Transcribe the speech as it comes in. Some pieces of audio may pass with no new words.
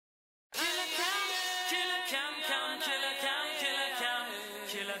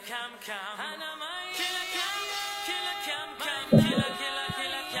Killer,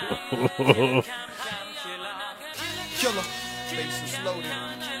 bass is loaded.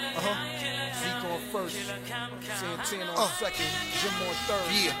 Zeke on first, Santana on second, Jim on third.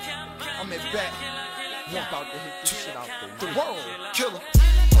 Yeah, I'm at bat. I'm about to hit this shit out the world. Killer,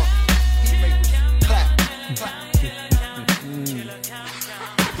 he make this clap, clap.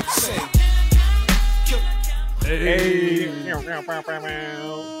 Sing,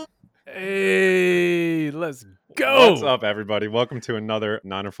 Hey, let's go. What's up, everybody? Welcome to another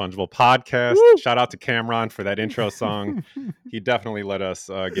Non-Refundable podcast. Woo. Shout out to Cameron for that intro song. He definitely let us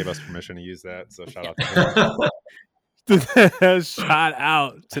give us permission to use that. So shout out to him. Shout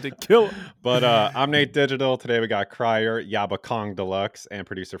out to the killer. But I'm Nate Digital. Today we got Crier, Yaba Kong Deluxe, and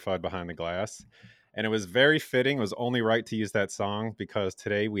producer Fudd behind the glass. And it was very fitting. It was only right to use that song because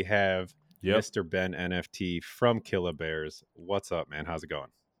today we have Mr. Ben NFT from Killer Bears. What's up, man? How's it going?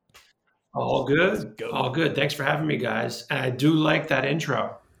 All good. All good. Thanks for having me, guys. And I do like that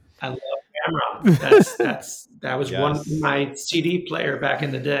intro. I love Cameron. That was Yes. one of my CD player back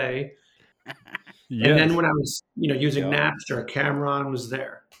in the day. Yes. And then when I was, using Napster, Cameron was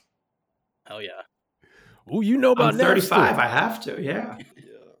there. Oh yeah. Oh, you know about I'm 35. Napster. I have to. Yeah.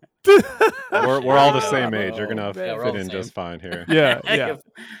 We're all the same bro. age. You're gonna Yeah, we're all fit the in same. just fine here. Yeah.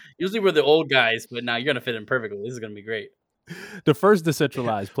 Usually we're the old guys, but now you're gonna fit in perfectly. This is gonna be great. The first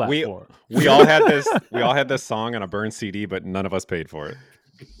decentralized platform. We all had this. We all had this song on a burned CD, but none of us paid for it.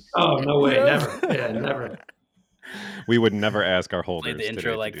 Oh, no way. Never. Yeah, never. We would never ask our holders. Played the today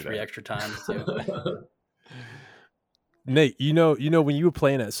intro to like do 3 that. extra times too. Nate, you know when you were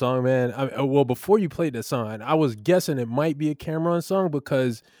playing that song, man. Before you played that song, I was guessing it might be a Cameron song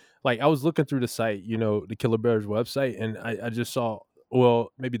because, I was looking through the site, the Killer Bears website, and I just saw,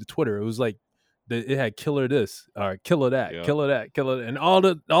 maybe the Twitter. It was like it had Killer this or Killer that, Yeah. Killer that, Killer, and all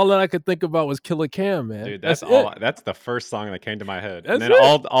that I could think about was Killer Cam, man. Dude, that's it. all. That's the first song that came to my head. That's And then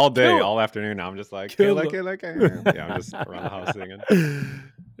it. all day, Killer. all afternoon, I'm just like Killer. killer. Yeah, I'm just around the house singing.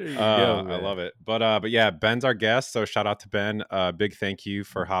 There you go, I man. love it. But yeah, Ben's our guest, so shout out to Ben. Big thank you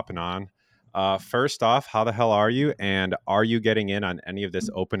for hopping on. First off, how the hell are you? And are you getting in on any of this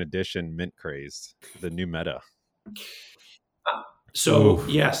open edition mint craze, the new meta? So, Oof.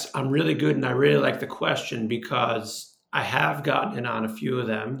 yes, I'm really good. And I really like the question because I have gotten in on a few of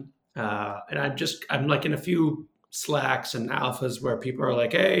them. And I'm like in a few Slacks and alphas where people are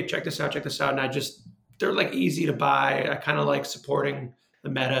like, hey, check this out. And they're like easy to buy. I kind of like supporting the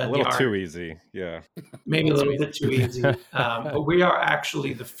meta. A little too easy. Yeah. Maybe a little bit too easy. But we are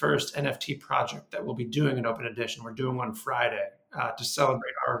actually the first NFT project that will be doing an open edition. We're doing one Friday to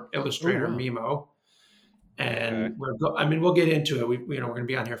celebrate our Illustrator wow. Mimo. And Okay. we'll get into it. We're going to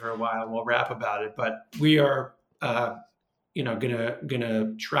be on here for a while and we'll rap about it. But we are, gonna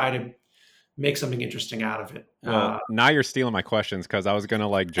try to make something interesting out of it. Well, now you're stealing my questions because I was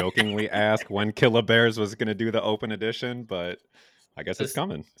gonna jokingly ask when Killer Bears was gonna do the open edition, but I guess it's Just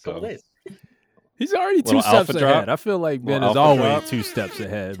coming. Couple So days. He's already two Little steps alpha drop. ahead. I feel like Ben Little is alpha always drop. 2 steps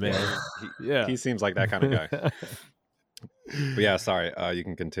ahead, man. Yeah. he seems like that kind of guy. But yeah, sorry. You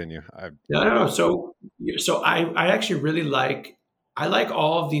can continue. No. So I actually really like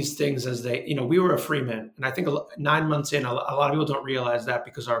all of these things as they, we were a free mint, and I think 9 months in, a lot of people don't realize that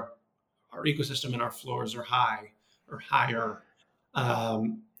because our ecosystem and our floors are high or higher.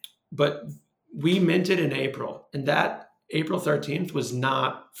 But we minted in April, and that April 13th was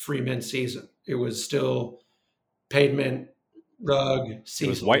not free mint season. It was still paid mint rug season. It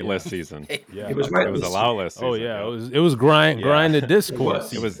was whitelist season. Yeah. It was It was whitelist. allow list season. Oh yeah, it was grind the It Discord. was.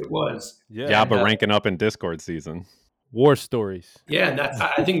 season. It was. Yeah. But ranking up in Discord season. War stories. Yeah, and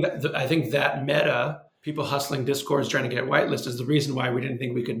I think that meta, people hustling Discords trying to get whitelist, is the reason why we didn't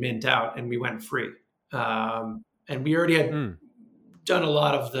think we could mint out and we went free. And we already had done a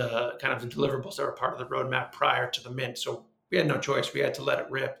lot of the kind of the deliverables that were part of the roadmap prior to the mint, so we had no choice. We had to let it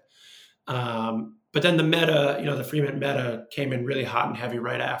rip. But then the meta, the free mint meta, came in really hot and heavy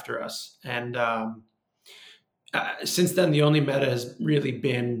right after us, and since then the only meta has really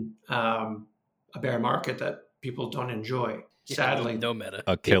been a bear market that people don't enjoy. Sadly, no meta.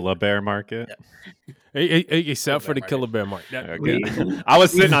 A Killer Bear market. Yeah. Except for the Bear Killer Bear mark. Okay. I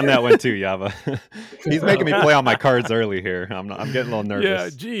was sitting on that one too, Yava. He's making me play on my cards early here. I'm getting a little nervous. Yeah,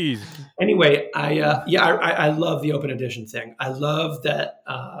 geez. Anyway, I love the open edition thing. I love that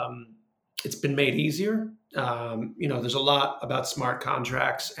it's been made easier. There's a lot about smart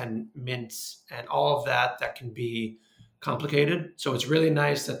contracts and mints and all of that can be complicated. So it's really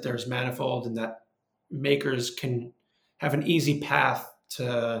nice that there's Manifold and that makers can have an easy path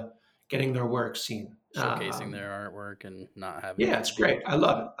to getting their work seen, showcasing their artwork and not having. Yeah, it's great. I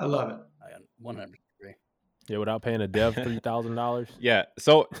love it. I 100% agree. Yeah, without paying a dev $3,000. Yeah.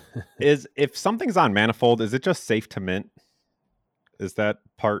 So, if something's on Manifold, is it just safe to mint? Is that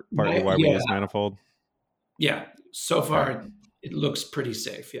partly why we use Manifold? Yeah. So far, it looks pretty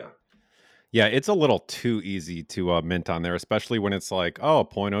safe. Yeah. Yeah, it's a little too easy to mint on there, especially when it's like,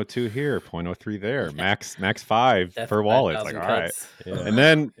 0.02 here, 0.03 there, max 5 per wallet. It's like, all right. Yeah. And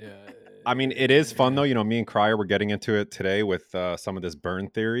then, I mean, it is fun though. Me and Cryer were getting into it today with some of this burn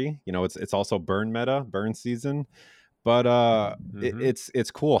theory. It's also burn meta, burn season. But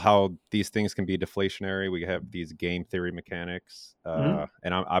it's cool how these things can be deflationary. We have these game theory mechanics, and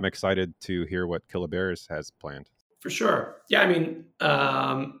I'm excited to hear what Killer Bears has planned. For sure. Yeah, I mean,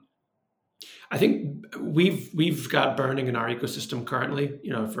 I think we've got burning in our ecosystem currently,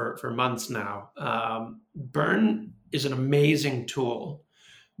 for months now. Burn is an amazing tool,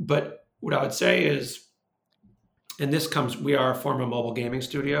 but what I would say is, and we are a former mobile gaming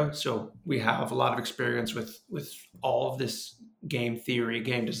studio, so we have a lot of experience with all of this game theory,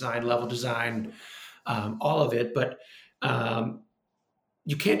 game design, level design, all of it. But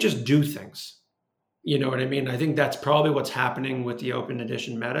you can't just do things. You know what I mean? I think that's probably what's happening with the open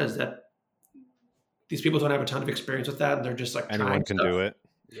edition meta, is that these people don't have a ton of experience with that, and they're just like anyone can do it.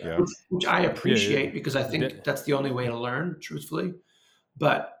 Yeah. Which I appreciate, because I think that's the only way to learn, truthfully.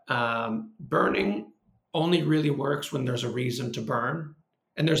 But burning only really works when there's a reason to burn,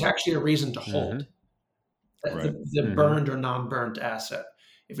 and there's actually a reason to hold the burned or non-burned asset.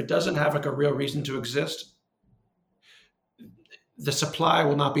 If it doesn't have like a real reason to exist, the supply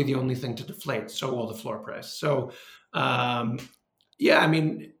will not be the only thing to deflate. So will the floor price. So, yeah, I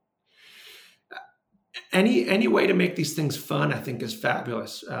mean, any way to make these things fun, I think, is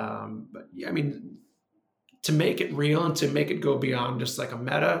fabulous. But yeah, I mean, to make it real and to make it go beyond just like a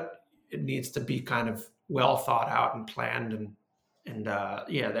meta, it needs to be kind of well thought out and planned. And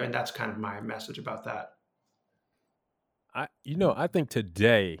yeah, I mean, that's kind of my message about that. I think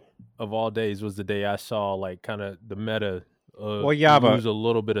today of all days was the day I saw like kind of the meta lose a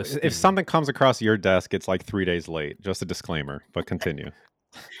little bit of steam. If something comes across your desk, it's like 3 days late. Just a disclaimer, but continue.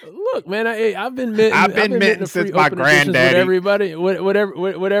 Look, man, I've been minting since my granddaddy.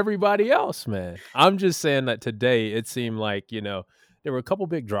 With everybody else, man. I'm just saying that today it seemed like there were a couple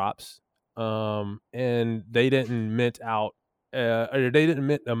big drops, and they didn't mint out, or they didn't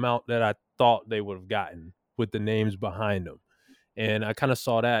mint the amount that I thought they would have gotten with the names behind them, and I kind of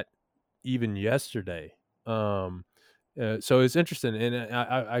saw that even yesterday. So it's interesting, and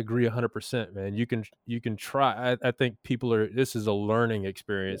I agree 100%, man. You can try. I think this is a learning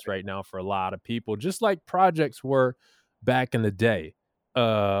experience right now for a lot of people, just like projects were back in the day,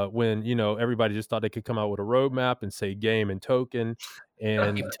 when everybody just thought they could come out with a roadmap and say game and token,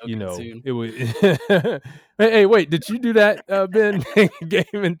 and it was. Hey, wait, did you do that, Ben? Game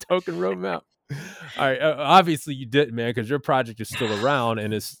and token roadmap. All right, obviously you didn't, man, because your project is still around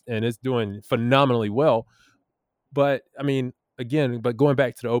and it's doing phenomenally well. But I mean, again, going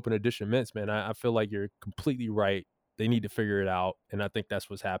back to the open edition mints, man, I feel like you're completely right. They need to figure it out, and I think that's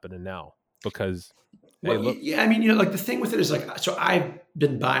what's happening now. Because yeah, I mean, like the thing with it is like, so I've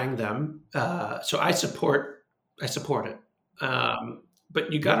been buying them, so I support it.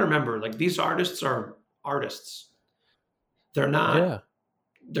 But you got to remember, like, these artists are artists. They're not.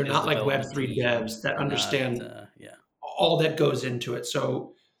 They're not like Web3 devs that understand all that goes into it.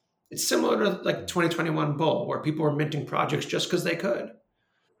 So it's similar to like 2021 Bull, where people were minting projects just because they could.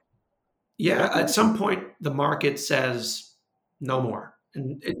 Yeah, at some point, the market says no more.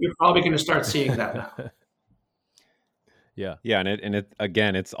 And you're probably going to start seeing that now. Yeah, and it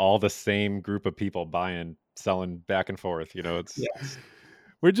again, it's all the same group of people buying, selling back and forth.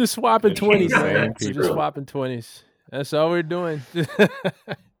 We're just swapping 20s, man. We're just swapping 20s. That's all we're doing.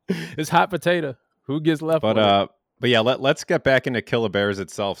 It's hot potato. Who gets left? But yeah, let's get back into Killer Bears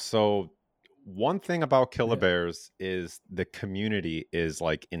itself. So one thing about Killer Bears is the community is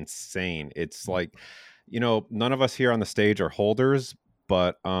like insane. It's like, none of us here on the stage are holders,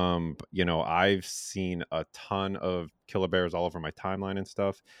 but I've seen a ton of Killer Bears all over my timeline and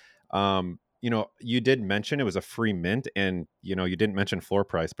stuff. You did mention it was a free mint, and you didn't mention floor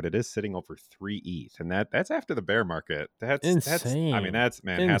price, but it is sitting over 3 ETH, and that's after the bear market. That's insane.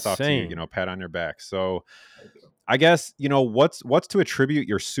 Hats off to you. Pat on your back. So I guess what's to attribute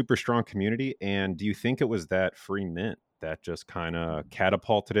your super strong community, and do you think it was that free mint that just kind of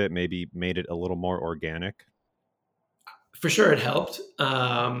catapulted it, maybe made it a little more organic? For sure, it helped.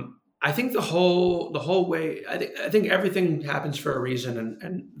 I think the whole way. I think everything happens for a reason,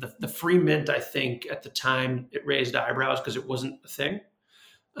 and the free mint, I think at the time it raised eyebrows because it wasn't a thing.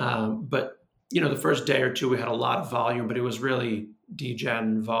 But the first day or two we had a lot of volume, but it was really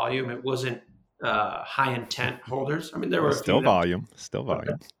degen volume. It wasn't high intent holders. I mean, there were still volume.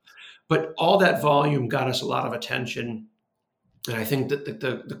 Okay. But all that volume got us a lot of attention. And I think that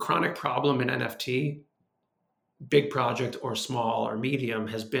the chronic problem in NFT, big project or small or medium,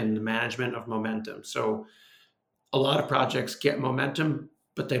 has been the management of momentum. So a lot of projects get momentum,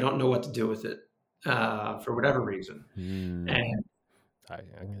 but they don't know what to do with it for whatever reason. And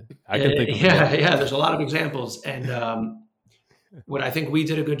I can think of there's a lot of examples. And what I think we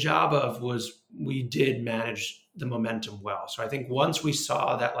did a good job of was we did manage the momentum well. So I think once we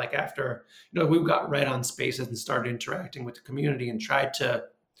saw that, like after, we got right on Spaces and started interacting with the community and tried to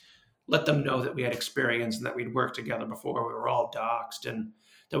let them know that we had experience and that we'd worked together before, we were all doxed, and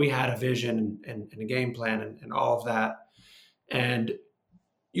that we had a vision and a game plan and all of that. And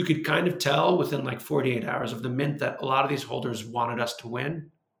you could kind of tell within like 48 hours of the mint that a lot of these holders wanted us to win.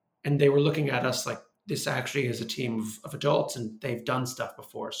 And they were looking at us like, this actually is a team of adults and they've done stuff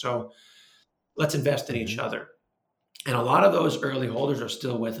before. So let's invest in each other. And a lot of those early holders are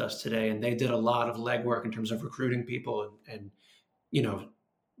still with us today. And they did a lot of legwork in terms of recruiting people and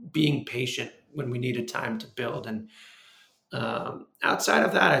being patient when we needed time to build. And outside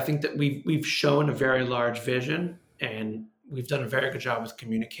of that, I think that we've shown a very large vision, and we've done a very good job with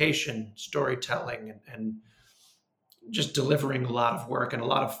communication, storytelling, and just delivering a lot of work and a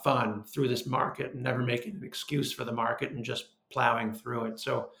lot of fun through this market, and never making an excuse for the market and just plowing through it.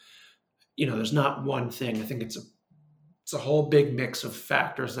 So, there's not one thing. I think it's a whole big mix of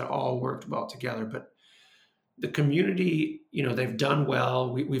factors that all worked well together. But the community, they've done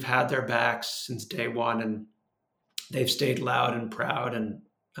well. We've had their backs since day one, and they've stayed loud and proud. And,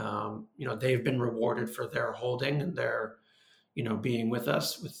 they've been rewarded for their holding and their, being with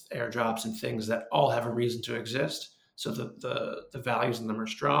us with airdrops and things that all have a reason to exist. So the values in them are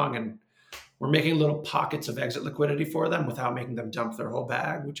strong, and we're making little pockets of exit liquidity for them without making them dump their whole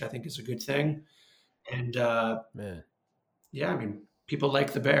bag, which I think is a good thing. And people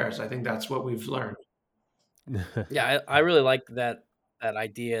like the bears. I think that's what we've learned. Yeah, I really like that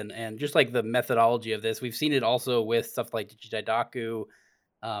idea and just like the methodology of this. We've seen it also with stuff like Daidaku,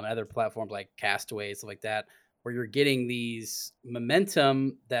 other platforms like Castaway, stuff like that, where you're getting these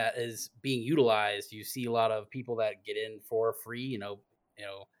momentum that is being utilized. You see a lot of people that get in for free.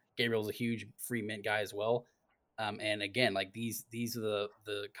 Gabriel's a huge free mint guy as well. And again, like these are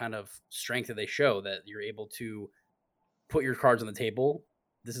the kind of strength that they show, that you're able to put your cards on the table.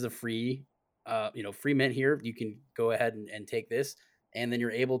 This is a free mint here. You can go ahead and take this, and then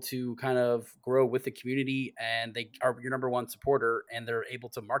you're able to kind of grow with the community, and they are your number one supporter, and they're able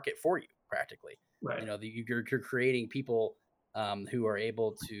to market for you practically. Right. You're creating people who are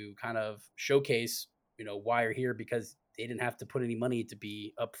able to kind of showcase, why you're here, because they didn't have to put any money to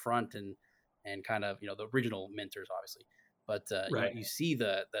be upfront and kind of, the original minters, obviously. But right. you see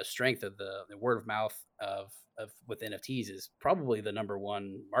the strength of the word of mouth of with NFTs is probably the number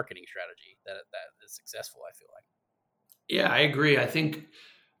one marketing strategy that is successful, I feel like. Yeah, I agree. I think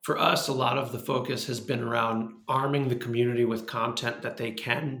for us, a lot of the focus has been around arming the community with content that they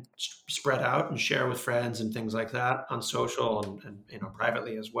can spread out and share with friends and things like that on social and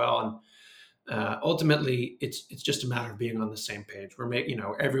privately as well. And ultimately, it's just a matter of being on the same page. We're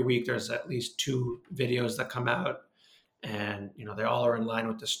every week there's at least 2 videos that come out, and they all are in line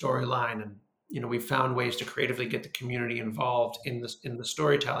with the storyline. And we found ways to creatively get the community involved in the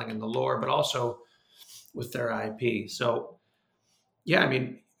storytelling and the lore, but also with their IP. So, yeah, I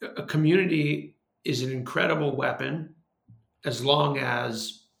mean, a community is an incredible weapon as long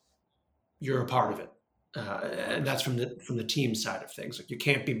as you're a part of it, and that's from the team side of things. Like, you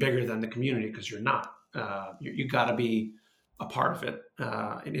can't be bigger than the community because you're not. You got to be a part of it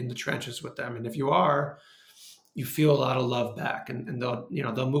and in the trenches with them. And if you are, you feel a lot of love back, and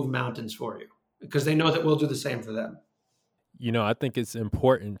they'll move mountains for you because they know that we'll do the same for them. I think it's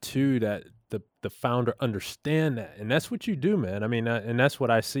important too that the founder understand that, and that's what you do, man. I mean, and that's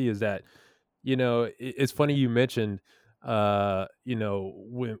what I see is that, it's funny you mentioned, when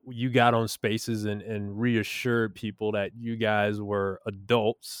you got on Spaces and reassured people that you guys were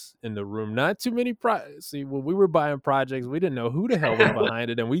adults in the room. Not too many see, when we were buying projects, we didn't know who the hell was behind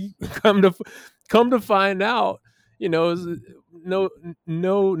it, and we come to find out, no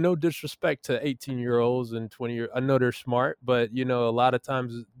disrespect to 18-year-olds and 20-year. I know they're smart, but a lot of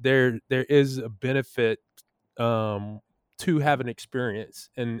times there is a benefit to having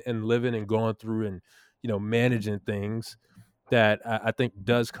experience and living and going through and managing things that I think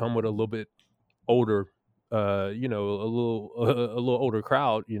does come with a little bit older, a little older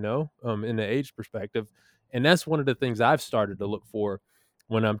crowd, in the age perspective. And that's one of the things I've started to look for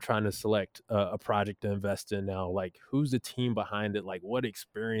when I'm trying to select a project to invest in now. Like, who's the team behind it? Like, what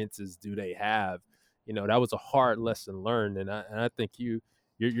experiences do they have? You know, that was a hard lesson learned, and I think you're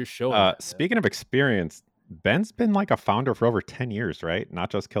showing that. Speaking of experience, Ben's been like a founder for over 10 years, right?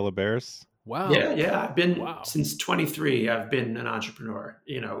 Not just Killer Bears. Wow. Yeah. I've been since 23. I've been an entrepreneur.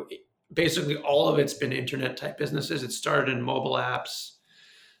 You know, basically all of it's been internet type businesses. It started in mobile apps,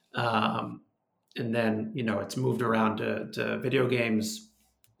 and then it's moved around to video games,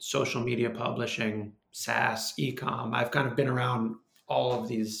 social media publishing, SaaS, e-com. I've kind of been around all of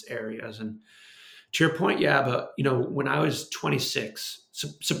these areas. And to your point, but when I was 26,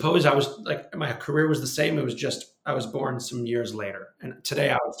 suppose I was like, my career was the same. It was just, I was born some years later. And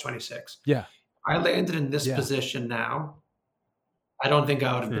today I was 26. Yeah. I landed in this position now. I don't think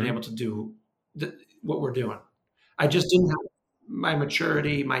I would have been able to do what we're doing. I just didn't have my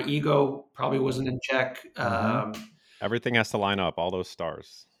maturity. My ego probably wasn't in check. Everything has to line up, all those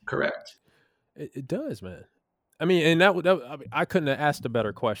stars. Correct. It does, man. I mean, and I mean, I couldn't have asked a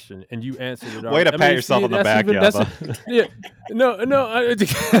better question, and you answered it. Way to pat yourself on the back, yeah. No.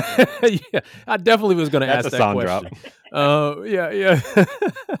 I definitely was going to ask that question.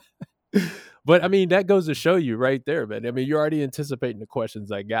 But I mean, that goes to show you right there, man. I mean, you're already anticipating the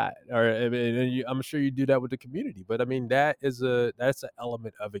questions I got, I'm sure you do that with the community. But I mean, that's an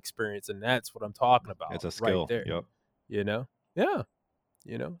element of experience, and that's what I'm talking about. It's a skill, right there. Yep.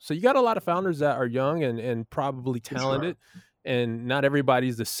 So you got a lot of founders that are young and probably talented, and not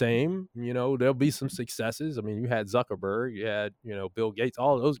everybody's the same. There'll be some successes. I mean, you had Zuckerberg, you had Bill Gates,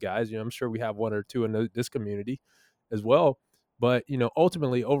 all of those guys. I'm sure we have one or two in this community as well. But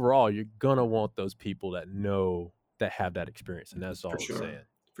ultimately, overall, you're gonna want those people that have that experience, and that's all I'm saying.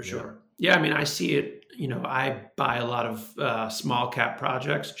 For sure. Yeah, I mean, I see it. I buy a lot of small cap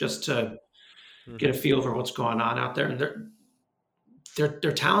projects just to get a feel for what's going on out there, and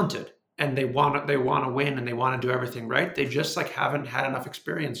they're talented, and they want to win, and they want to do everything right. They just haven't had enough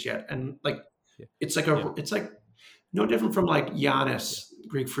experience yet, and it's like no different from like Giannis,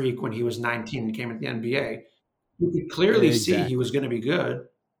 Greek Freak, when he was 19 and came into the NBA. You could clearly see he was going to be good,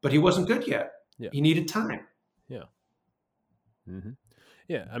 but he wasn't good yet. Yeah. He needed time. Yeah. Mm-hmm.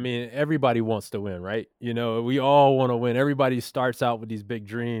 Yeah. I mean, everybody wants to win, right? We all want to win. Everybody starts out with these big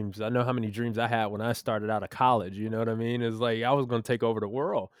dreams. I know how many dreams I had when I started out of college. You know what I mean? It's like I was going to take over the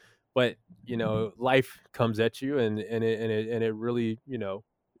world, but life comes at you, and it really,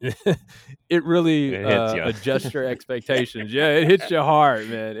 it really adjusts your expectations. Yeah, it hits your heart,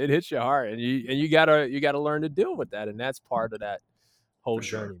 man. It hits your heart, and you gotta learn to deal with that, and that's part of that whole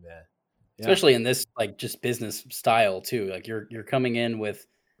journey, man. Yeah. Especially in this just business style too. Like you're coming in with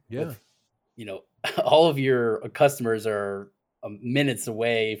all of your customers are minutes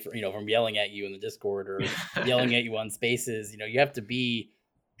away from yelling at you in the Discord or yelling at you on Spaces. You have to be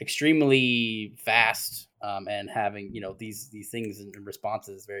extremely fast and having these things and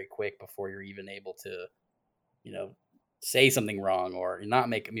responses very quick before you're even able to say something wrong or not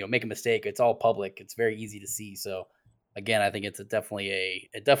make a mistake. It's all public. It's very easy to see. So again, I think it's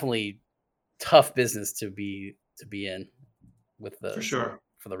definitely tough business to be in with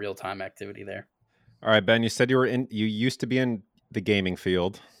for the real time activity there. All right, Ben, you said you used to be in the gaming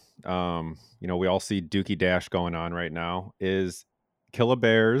field. We all see Dookie Dash going on right now. Is Killer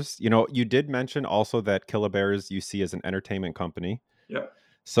Bears, you did mention also that Killer Bears you see as an entertainment company. Yeah.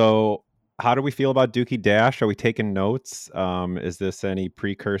 So how do we feel about Dookie Dash? Are we taking notes? Is this any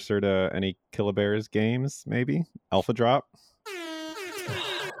precursor to any Killer Bears games, maybe? Alpha drop?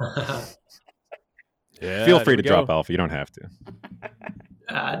 Feel free to drop alpha. You don't have to.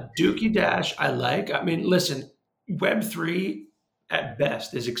 Dookie Dash, I like. I mean, listen, Web3 at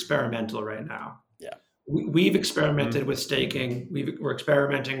best is experimental right now. Yeah. We've experimented with staking. We're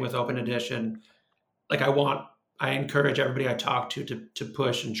experimenting with Open Edition. I encourage everybody I talk to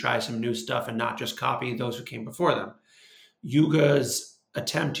push and try some new stuff and not just copy those who came before them. Yuga's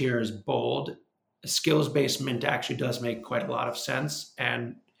attempt here is bold. A skills-based mint actually does make quite a lot of sense,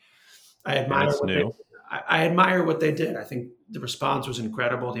 and I admire what they did. I think the response was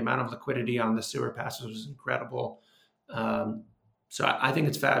incredible. The amount of liquidity on the sewer passes was incredible. So I think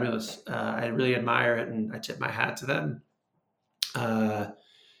it's fabulous. I really admire it, and I tip my hat to them.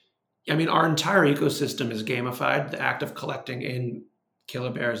 I mean, our entire ecosystem is gamified. The act of collecting in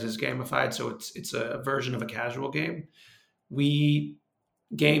Killer Bears is gamified, so it's a version of a casual game.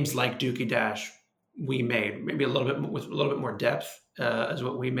 Games like Dookie Dash, we made maybe a little bit more depth is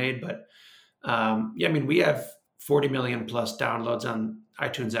what we made, but I mean, we have 40 million plus downloads on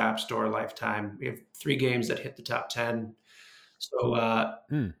iTunes App Store lifetime. We have 3 games that hit the top 10. So I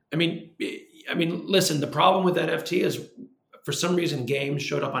mean, listen, the problem with NFT is for some reason, games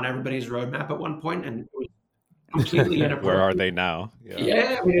showed up on everybody's roadmap at one point, and it was completely inappropriate. Where are they now?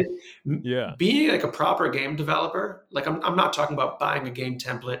 Yeah, I mean, being like a proper game developer, like I'm not talking about buying a game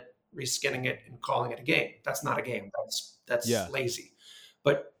template, reskinning it, and calling it a game. That's not a game. That's lazy.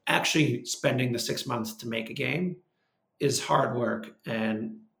 But actually spending the 6 months to make a game is hard work,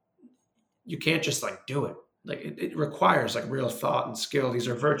 and you can't just like do it. Like it requires like real thought and skill. These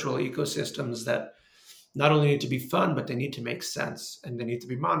are virtual ecosystems that not only need to be fun, but they need to make sense, and they need to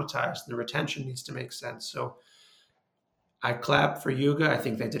be monetized, and the retention needs to make sense. So I clap for Yuga. I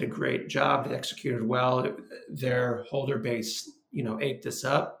think they did a great job. They executed well. Their holder base, ate this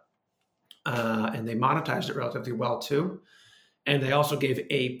up, and they monetized it relatively well too. And they also gave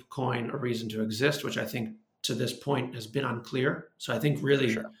ApeCoin a reason to exist, which I think to this point has been unclear. So I think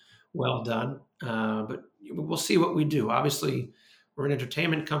really well done. But we'll see what we do. Obviously, we're an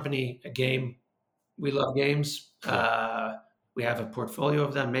entertainment company, a game. We love games. We have a portfolio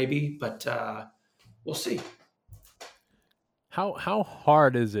of them maybe, but we'll see. How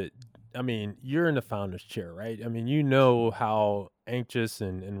hard is it? I mean, you're in the founder's chair, right? I mean, you know how anxious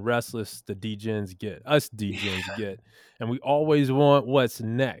and restless the DGens get, us DGens get, and we always want what's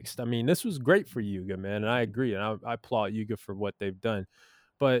next. I mean, this was great for Yuga, man, and I agree, and I applaud Yuga for what they've done.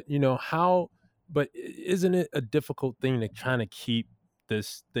 But but isn't it a difficult thing to try to keep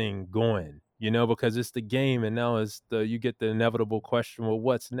this thing going? Because it's the game, and now you get the inevitable question, well,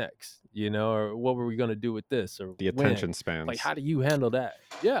 what's next? Or what were we going to do with this? Or the attention spans. Like, how do you handle that?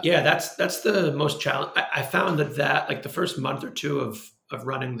 Yeah, that's the most challenge. I found that like the first month or two of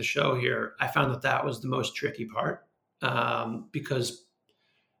running the show here, I found that was the most tricky part, because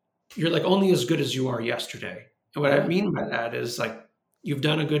you're like only as good as you are yesterday. And what I mean by that is like you've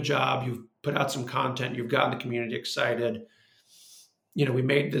done a good job, you've put out some content, you've gotten the community excited. We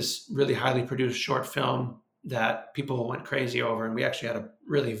made this really highly produced short film that people went crazy over, and we actually had a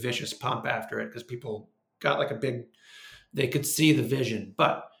really vicious pump after it because people got like they could see the vision.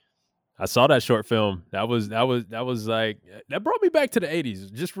 But I saw that short film. That was like, that brought me back to the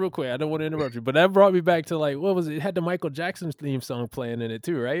 80s. Just real quick, I don't want to interrupt you, but that brought me back to like, what was it? It had the Michael Jackson theme song playing in it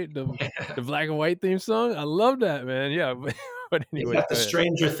too, right? The black and white theme song. I love that, man. Yeah, but anyway, got the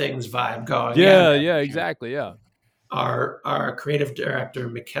Stranger Things vibe going. Yeah, exactly. Yeah. Our creative director,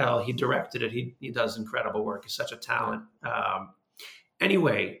 Mikkel, he directed it. He does incredible work. He's such a talent.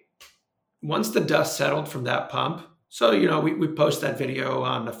 Anyway, once the dust settled from that pump, so, we post that video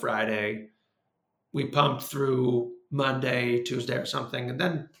on a Friday. We pumped through Monday, Tuesday or something. And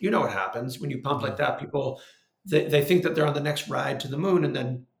then what happens when you pump like that. People, they think that they're on the next ride to the moon. And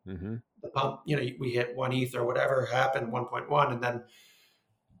then the pump, we hit 1 ETH or whatever happened, 1.1. And then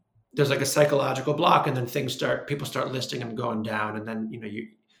there's like a psychological block, and then people start listing and going down. And then,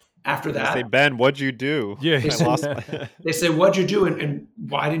 after that. They say, Ben, what'd you do? Yeah. They say, what'd you do? And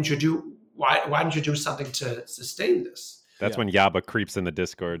why didn't you do something to sustain this? That's when Yaba creeps in the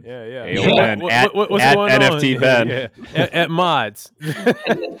Discord. Yeah. Ben, what's at NFT on? Ben. Yeah. At mods.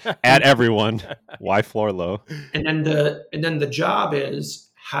 At everyone. Why floor low? And then the job is,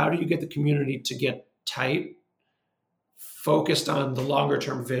 how do you get the community to get tight, focused on the longer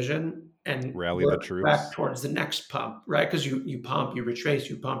term vision, and rally the troops back towards the next pump, right? Because you pump, you retrace,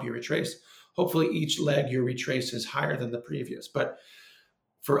 you pump, you retrace. Hopefully each leg you retrace is higher than the previous. But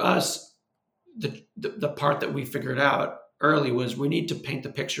for us, the part that we figured out early was we need to paint the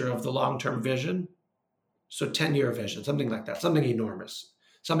picture of the long-term vision. So 10-year vision, something like that, something enormous,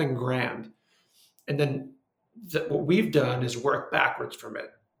 something grand. And then what we've done is work backwards from it.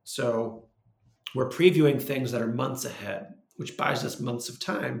 So we're previewing things that are months ahead, which buys us months of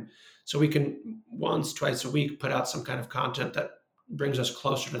time. So we can once, twice a week put out some kind of content that brings us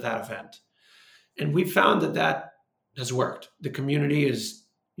closer to that event. And we found that has worked. The community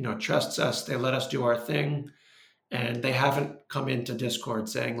trusts us. They let us do our thing. And they haven't come into Discord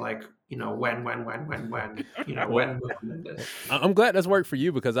saying like, when. I'm glad that's worked for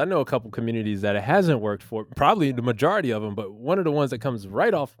you, because I know a couple communities that it hasn't worked for, probably the majority of them, but one of the ones that comes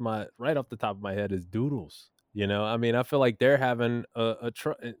right off the top of my head is Doodles. I mean, I feel like they're having a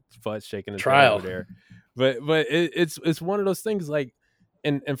Fudd shaking his trial over there, but it's one of those things like,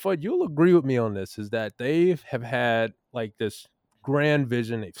 and Fudd, you'll agree with me on this, is that they have had like this grand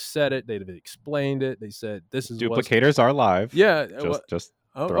vision. They've said it. They've explained it. They said this is duplicators are live. Yeah, just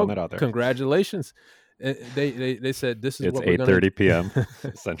throwing that out there. Congratulations. They said this is it's what we're 8:30 p.m.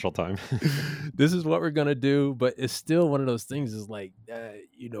 Central Time. This is what we're gonna do, but it's still one of those things. Is like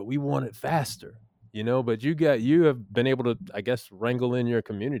we want it faster, But you have been able to, I guess, wrangle in your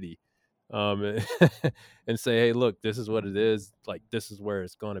community, and say, hey, look, this is what it is. Like, this is where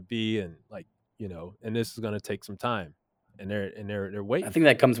it's gonna be, and like, and this is gonna take some time. and they're waiting. I think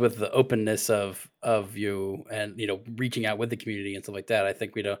that comes with the openness of you and reaching out with the community and stuff like that. I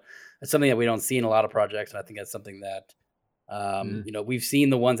think it's something that we don't see in a lot of projects, and I think that's something that we've seen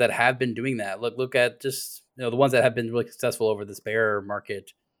the ones that have been doing that. Look at just the ones that have been really successful over this bear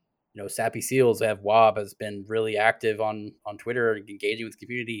market. Sappy Seals Wob has been really active on Twitter, engaging with the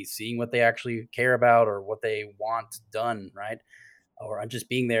community, seeing what they actually care about or what they want done, right? Or just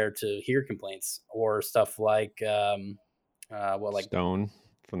being there to hear complaints or stuff like Stone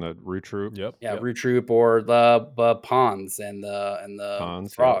from the Root Troop. Root Troop or the ponds and the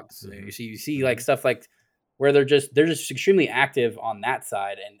ponds, frogs. Yeah. You see like stuff like where they're just extremely active on that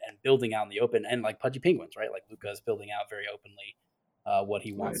side and building out in the open, and like Pudgy Penguins, right? Like Luca's building out very openly what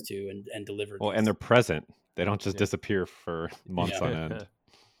he wants to and deliver. Well, and they're present. They don't just disappear for months on end.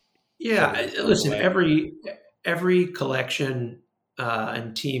 Yeah, listen, every collection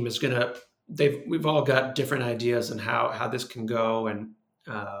and team is gonna. We've all got different ideas on how this can go, and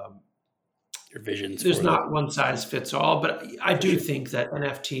your visions. There's not one size fits all, but I do think that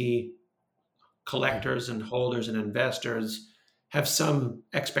NFT collectors and holders and investors have some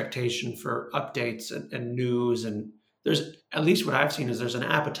expectation for updates and news, and there's, at least what I've seen is there's an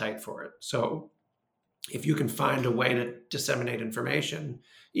appetite for it. So if you can find a way to disseminate information,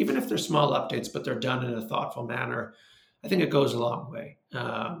 even if they're small updates, but they're done in a thoughtful manner, I think it goes a long way.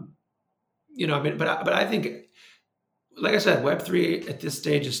 But I think, like I said, Web3 at this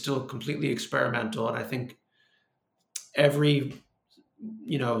stage is still completely experimental. And I think every,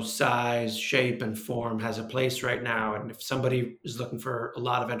 size, shape, and form has a place right now. And if somebody is looking for a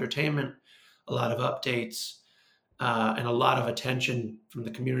lot of entertainment, a lot of updates, and a lot of attention from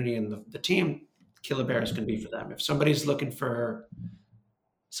the community and the team, Killer Bears can be for them. If somebody's looking for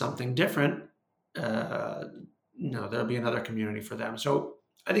something different, there'll be another community for them. So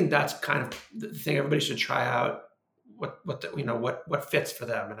I think that's kind of the thing. Everybody should try out what fits for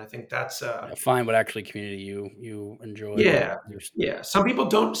them, and I think that's find what actually community you enjoy. Yeah. Some people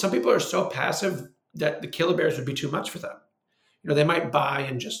are so passive that the Killer Bears would be too much for them. They might buy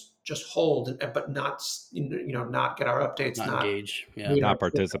and just hold, but not not get our updates, not engage, not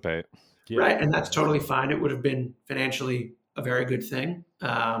participate. Right, and that's totally fine. It would have been financially a very good thing,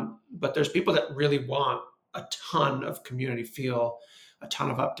 but there's people that really want a ton of community feel, a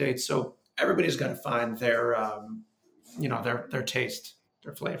ton of updates. So everybody's got to find their their taste,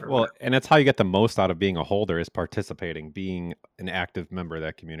 their flavor. Well, and that's how you get the most out of being a holder, is participating, being an active member of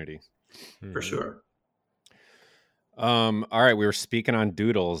that community. For sure. All right, we were speaking on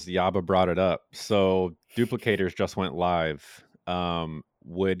Doodles. Yaba brought it up. So Duplicators just went live.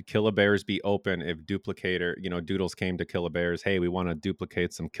 Would Killer Bears be open if Doodles came to Killer Bears? Hey, we want to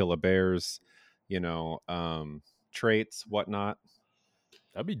duplicate some Killer Bears, traits, whatnot.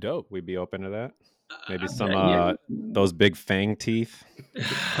 That'd be dope. We'd be open to that. Maybe some those big fang teeth.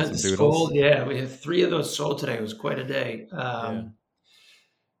 Sold, yeah. We have 3 of those sold today. It was quite a day. I'm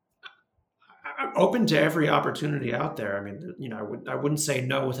open to every opportunity out there. I mean, I wouldn't say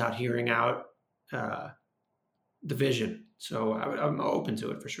no without hearing out the vision. So I'm open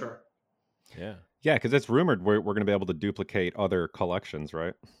to it for sure. Yeah, because it's rumored we're going to be able to duplicate other collections,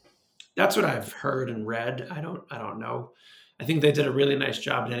 right? That's what I've heard and read. I don't know. I think they did a really nice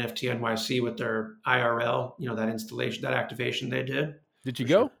job at NFT NYC with their IRL, that installation, that activation they did. Did you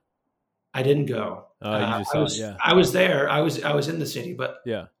go? Sure. I didn't go. You just saw it, yeah. I was there. I was in the city, but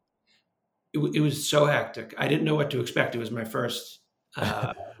yeah, it was so hectic. I didn't know what to expect. It was my first.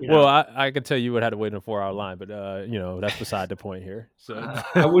 Well, I could tell you would have to wait in a 4-hour line, but that's beside the point here. So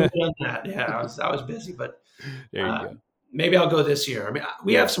I would have done that. Yeah, I was busy, but there you go. Maybe I'll go this year. I mean,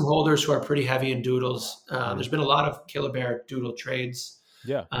 we have some holders who are pretty heavy in doodles. There's been a lot of Killer Bear doodle trades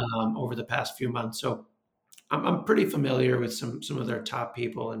over the past few months. So I'm pretty familiar with some of their top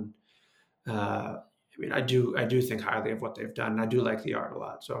people. And I do think highly of what they've done. And I do like the art a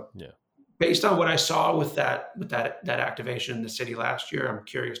lot. So based on what I saw with that activation in the city last year, I'm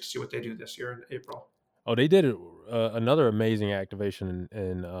curious to see what they do this year in April. Oh, they did another amazing activation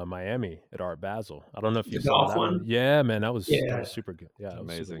in Miami at Art Basel. I don't know if you saw that one. Yeah, man, that was super good. Yeah,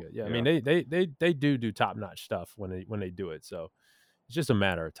 amazing. Good. Yeah, I mean they do top-notch stuff when they do it. So it's just a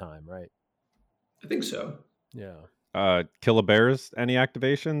matter of time, right? I think so. Yeah. Killer Bears, any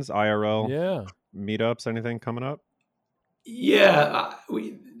activations, IRL? Yeah. Meetups, anything coming up? Yeah,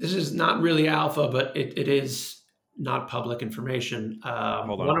 this is not really alpha, but it is not public information.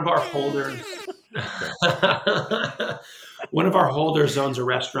 One of our holders. One of our holders owns a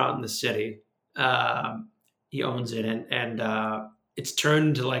restaurant in the city. He owns it, and it's turned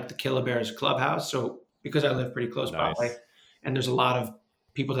into like the Killer Bears clubhouse. So because I live pretty close by, and there's a lot of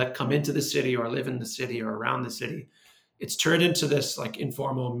people that come into the city or live in the city or around the city, it's turned into this like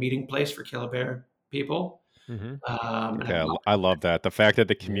informal meeting place for Killer Bear people. Mm-hmm. Okay, I love that. The fact that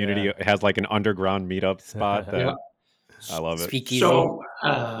the community has like an underground meetup spot. That I love it. Speakeasy. So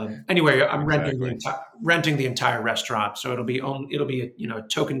anyway, I'm renting the entire restaurant, so it'll be a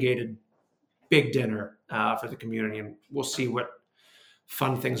token gated big dinner for the community, and we'll see what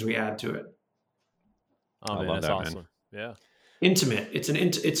fun things we add to it. Oh man, that's awesome. Man. Yeah, intimate. It's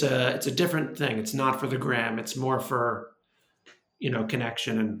a different thing. It's not for the gram. It's more for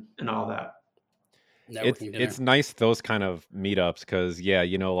connection and all that. It's nice, those kind of meetups, because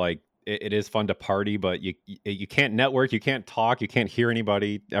like it is fun to party, but you can't network, you can't talk, you can't hear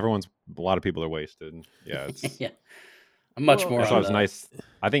anybody. A lot of people are wasted. Yeah, it's much more. So it's nice.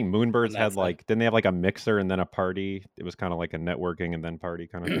 I think Moonbirds had didn't they have like a mixer and then a party? It was kind of like a networking and then party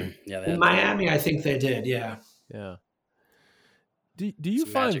kind of thing. In Miami, I think they did. Yeah. Do you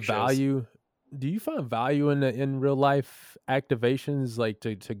find value? Do you find value in real life activations, like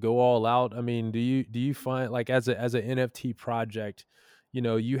to go all out? I mean, do you find like as an NFT project,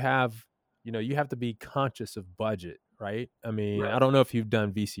 you have to be conscious of budget, right? I mean, I don't know if you've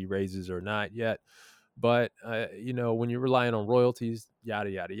done VC raises or not yet, but when you're relying on royalties, yada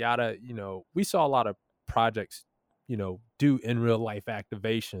yada yada, we saw a lot of projects, do in real life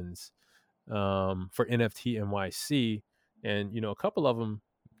activations for NFT NYC, and a couple of them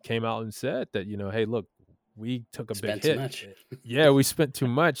came out and said that, hey, look, we took a big hit. Yeah, we spent too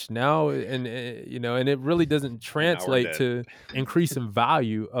much now, and and it really doesn't translate to increase in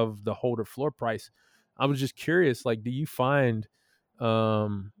value of the holder floor price. I was just curious, like, do you find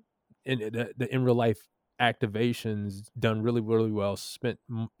in real life activations done really, really well, spent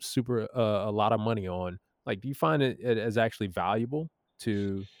a lot of money on, like, do you find it as actually valuable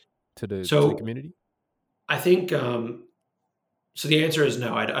to the community? I think so the answer is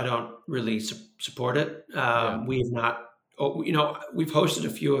no. I don't really support it. We've not, we've hosted a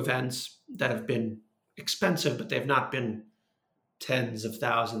few events that have been expensive, but they've not been tens of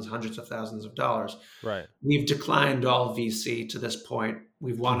thousands, hundreds of thousands of dollars. Right. We've declined all VC to this point.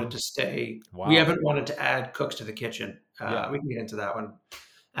 We've wanted to stay. Wow. We haven't wanted to add cooks to the kitchen. We can get into that one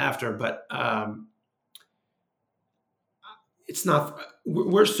after, but it's not,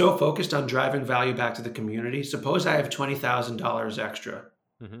 we're so focused on driving value back to the community. Suppose I have $20,000 extra,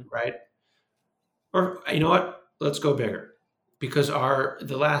 right? Or you know what? Let's go bigger, because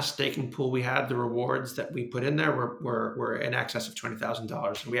the last staking pool we had, the rewards that we put in there were in excess of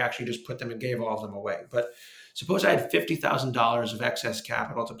 $20,000, and we actually just put them and gave all of them away. But suppose I had $50,000 of excess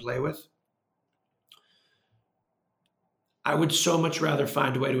capital to play with. I would so much rather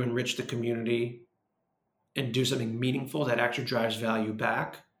find a way to enrich the community and do something meaningful that actually drives value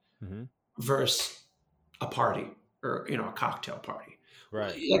back versus a party or, a cocktail party.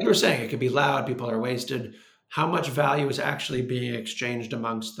 Right. Like you were saying, it could be loud, people are wasted. How much value is actually being exchanged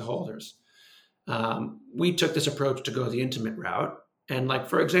amongst the holders? We took this approach to go the intimate route. And like,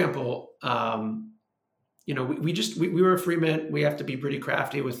 for example, we were a free mint. We have to be pretty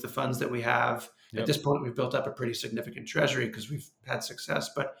crafty with the funds that we have. Yep. At this point, we've built up a pretty significant treasury because we've had success,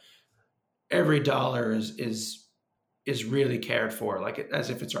 but every dollar is really cared for, like as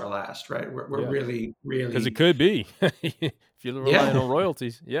if it's our last, right? We're really, because it could be if you're relying on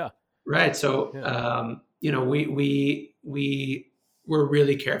royalties. Yeah. Right. So, we're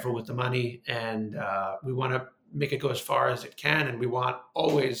really careful with the money, and we want to make it go as far as it can. And we want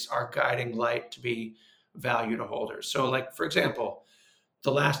always our guiding light to be value to holders. So like, for example,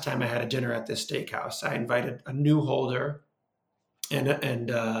 the last time I had a dinner at this steakhouse, I invited a new holder and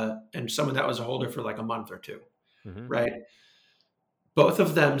someone that was a holder for like a month or two, right? Both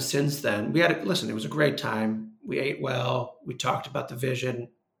of them since then, it was a great time. We ate well. We talked about the vision.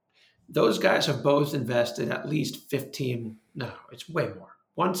 Those guys have both invested at least it's way more.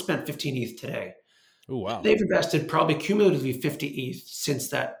 One spent 15 ETH today. Oh, wow. They've invested probably cumulatively 50 ETH since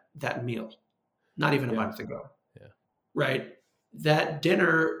that meal, not even a month ago. Yeah. Right? That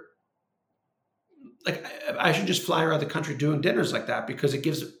dinner, like, I should just fly around the country doing dinners like that, because it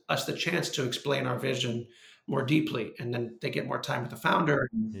gives us the chance to explain our vision more deeply, and then they get more time with the founder.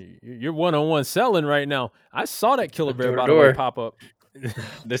 You're one-on-one selling right now. I saw that Killer Bear by the way pop up.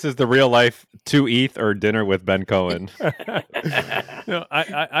 This is the real life 2 ETH or dinner with Ben Cohen.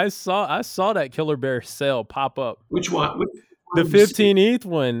 I saw that Killer Bear sale pop up. Which one? The 15 ETH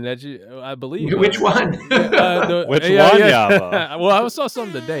one that I believe. Which one? Which one? Yeah. Well, I saw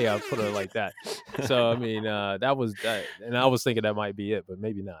something today. I'll put it like that. So I mean, that was that, and I was thinking that might be it, but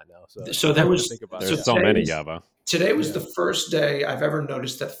maybe not now. So that was. There's so many Yaba. Today was the first day I've ever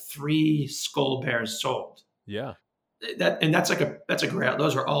noticed that 3 Skull Bears sold. Yeah. that's a grail.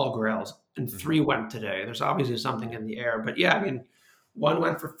 Those are all grails, and 3 went today. There's obviously something in the air, but yeah, I mean, one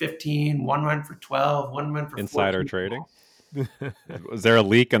went for 15, one went for 12, one went for insider 14. trading. Was there a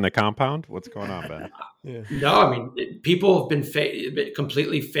leak in the compound? What's going on, Ben? Yeah. No, I mean, people have been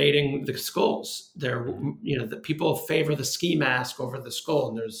completely fading the skulls. The people favor the ski mask over the skull,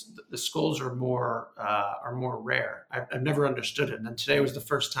 and the skulls are more rare. I've never understood it, and then today was the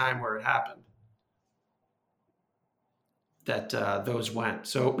first time where it happened that those went.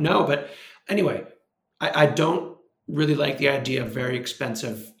 So no, but anyway, I don't really like the idea of very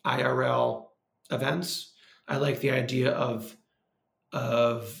expensive IRL events. I like the idea of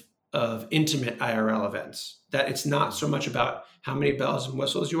intimate IRL events. That it's not so much about how many bells and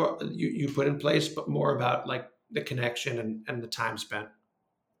whistles you put in place, but more about like the connection and the time spent.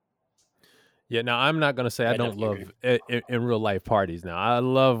 Yeah, now I'm not going to say I don't love in real life parties. Now I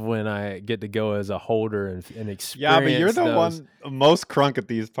love when I get to go as a holder and experience. Yeah, but you're the one most crunk at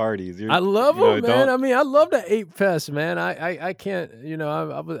these parties. I love them, man. I mean, I love the Ape Fest, man. I can't,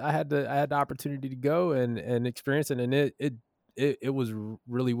 I had the opportunity to go and experience it, and it was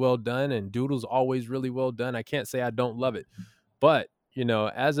really well done, and Doodle's always really well done. I can't say I don't love it, but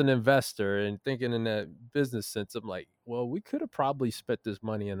as an investor and thinking in that business sense, I'm like, well, we could have probably spent this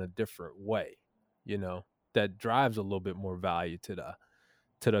money in a different way, that drives a little bit more value to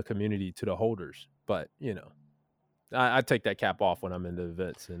the community, to the holders. But, I take that cap off when I'm in the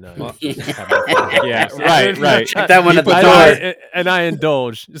events, and yeah, right. Check that one at the door, and I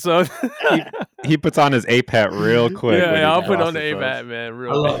indulge. So he puts on his ape hat real quick. Yeah, I'll put on the ape hat, man.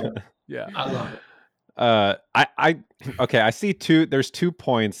 Real. I love it. Yeah, I love it. I see there's 2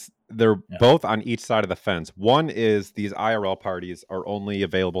 points. They're both on each side of the fence. One is these IRL parties are only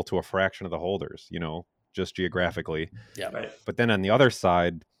available to a fraction of the holders, just geographically. Yeah. Right. But then on the other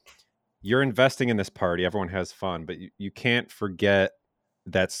side, you're investing in this party. Everyone has fun, but you can't forget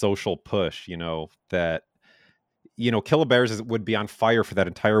that social push, that, Killabears would be on fire for that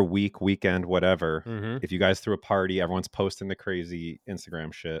entire weekend, whatever. Mm-hmm. If you guys threw a party, everyone's posting the crazy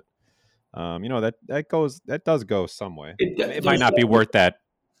Instagram shit. That does go some way. It might not be worth that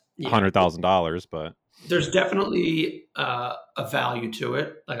 $100,000, but there's definitely a value to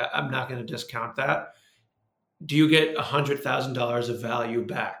it. Like I'm not going to discount that. Do you get $100,000 of value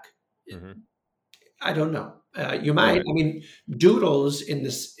back? Mm-hmm. I don't know. You might. Right. I mean, Doodles in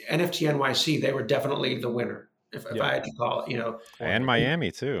this NFT NYC, they were definitely the winner. If I had to call it, and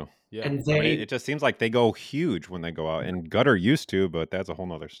Miami too. Yeah, and it just seems like they go huge when they go out, and Gutter used to, but that's a whole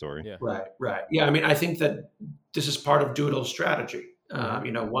nother story. Yeah. Right. Yeah, I mean, I think that this is part of Doodle's strategy.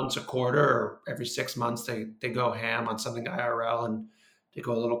 Once a quarter or every 6 months, they go ham on something IRL, and they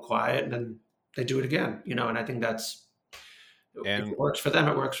go a little quiet, and then they do it again. And I think that's if it works for them,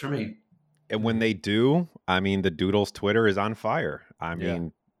 it works for me. And when they do, I mean, the Doodles Twitter is on fire. I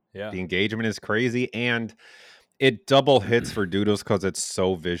mean, the engagement is crazy, and it double hits for Doodles because it's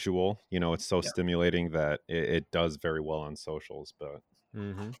so visual. It's so stimulating that it does very well on socials. But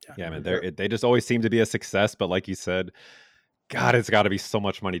they just always seem to be a success. But like you said, God, it's got to be so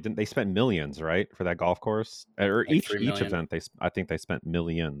much money. Didn't they spend millions, right, for that golf course? Or like each event, I think they spent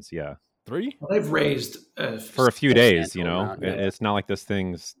millions. Yeah. 3? Well, they've raised for a few days. It's not like this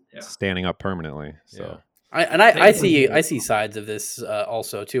thing's standing up permanently. So I see sides of this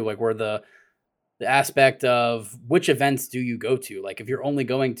also too, like where the aspect of which events do you go to? Like if you're only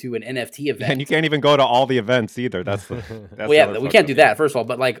going to an NFT event, and you can't even go to all the events either. That's we can't do that, first of all.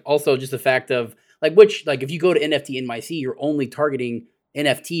 But like also just the fact of if you go to NFT NYC, you're only targeting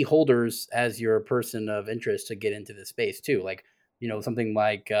NFT holders as your person of interest to get into this space too. Like, something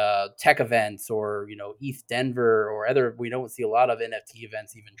like tech events or, ETH Denver or other, we don't see a lot of NFT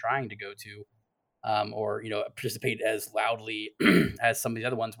events even trying to go to or, participate as loudly as some of the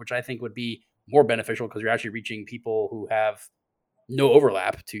other ones, which I think would be more beneficial because you're actually reaching people who have no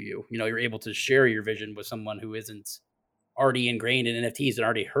overlap to you. You're able to share your vision with someone who isn't already ingrained in NFTs and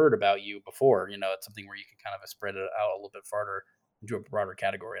already heard about you before. It's something where you can kind of spread it out a little bit farther into a broader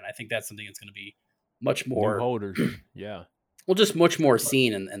category. And I think that's something that's going to be much more new holders. Yeah. Well, just much more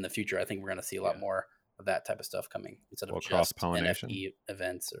seen in the future. I think we're going to see a lot more of that type of stuff coming instead of just NFT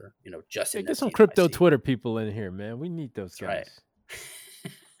events or, just get some crypto Twitter people in here, man. We need those guys. Right.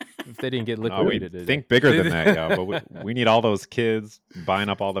 If they didn't get liquidated. Think bigger than that, yeah. But we need all those kids buying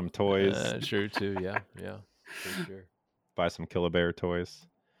up all them toys. Sure, too. Yeah. For sure. Buy some Killabear toys.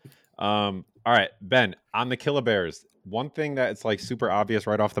 All right, Ben, on the Killabears, one thing that's like super obvious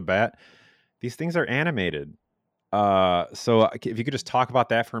right off the bat, these things are animated. So if you could just talk about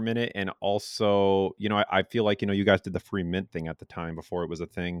that for a minute, and also, I feel like, you guys did the free mint thing at the time before it was a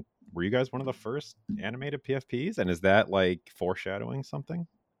thing. Were you guys one of the first animated PFPs? And is that like foreshadowing something?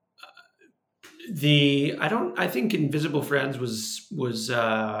 I think Invisible Friends was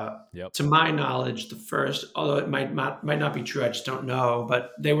to my knowledge the first, although it might not be true. I just don't know,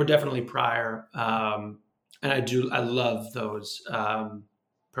 but they were definitely prior. And I love those.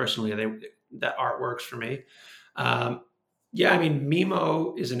 Personally, that art works for me. Yeah, I mean,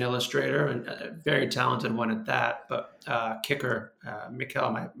 Mimo is an illustrator and a very talented one at that. But Kicker,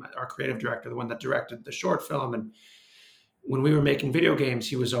 Mikkel, our creative director, the one that directed the short film, and when we were making video games,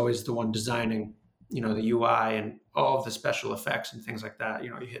 he was always the one designing, the UI and all of the special effects and things like that.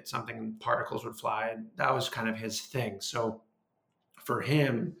 You hit something and particles would fly, and that was kind of his thing. So for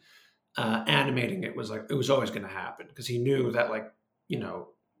him, animating it was always going to happen because he knew that, like,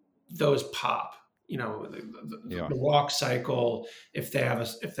 those pop. The walk cycle. If they have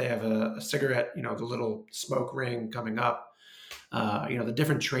a cigarette, the little smoke ring coming up. The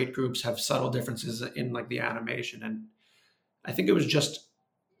different trait groups have subtle differences in like the animation, and I think it was just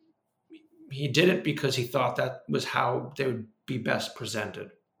he did it because he thought that was how they would be best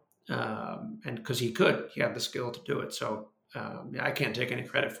presented, and because he had the skill to do it. So I can't take any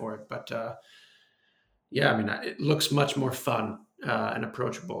credit for it, but yeah, I mean, it looks much more fun and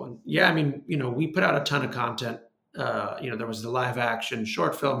approachable. And yeah, I mean, we put out a ton of content. There was the live action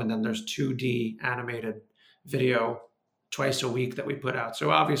short film, and then there's 2D animated video twice a week that we put out. So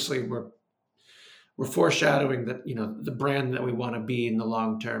obviously we're foreshadowing that, the brand that we want to be in the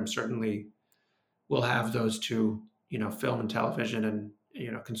long term certainly will have those two, film and television and,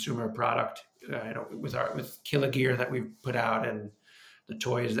 consumer product, with Killa Gear that we've put out and the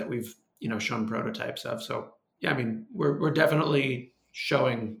toys that we've, shown prototypes of. So yeah, I mean, we're definitely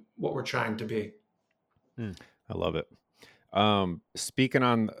showing what we're trying to be. I love it. Speaking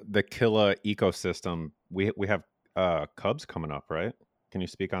on the Killa ecosystem, we have Cubs coming up, right? Can you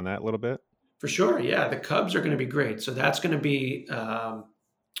speak on that a little bit? For sure. Yeah. The Cubs are going to be great. So that's going to be,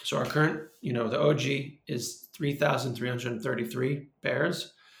 so our current, the OG is 3,333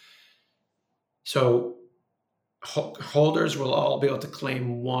 bears. So holders will all be able to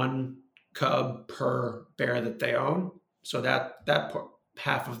claim one cub per bear that they own. So that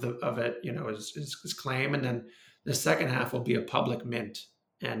half of it, is claim. And then the second half will be a public mint.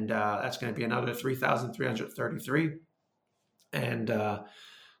 And that's going to be another 3,333. And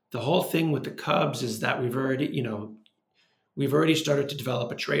the whole thing with the Cubs is that we've already started to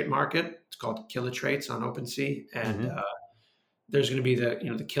develop a trait market. It's called Killa Traits on OpenSea. And there's going to be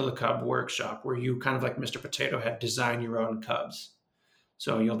the Killa Cub workshop where you, kind of like Mr. Potato Head, design your own cubs.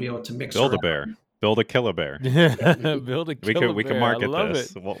 So you'll be able to mix. Build a bear. Build a Killa Bear. Build a Killa Bear. We can market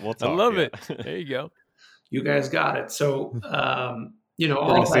this. It. We'll talk. I love it. There you go. You guys got it. So, we're going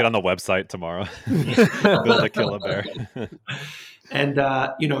to see it on the website tomorrow. Build a Killa Bear. And,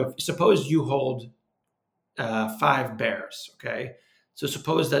 suppose you hold 5 bears, okay? So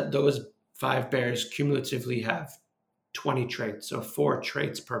suppose that those 5 bears cumulatively have 20 traits, so 4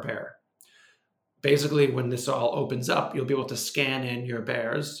 traits per bear. Basically, when this all opens up, you'll be able to scan in your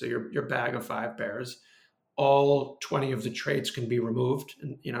bears, so your bag of 5 bears. All 20 of the traits can be removed,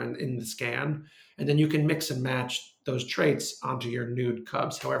 in the scan, and then you can mix and match those traits onto your nude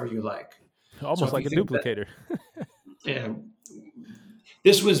cubs however you like. Almost like a duplicator. Yeah.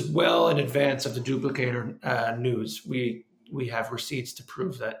 This was well in advance of the duplicator news. We have receipts to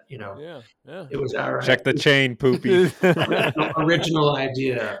prove that, it was our check the chain, Poopy. original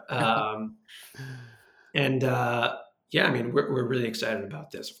idea. Yeah, I mean, we're really excited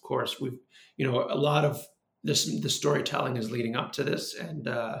about this. Of course, we've, a lot of this, the storytelling is leading up to this, and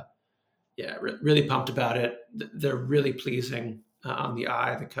yeah, really pumped about it. They're really pleasing on the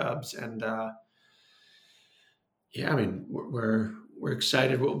eye, the Cubs, and yeah, I mean, we're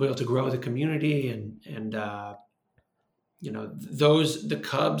excited. We'll be able to grow the community, and the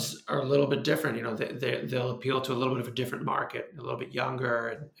Cubs are a little bit different. They'll appeal to a little bit of a different market, a little bit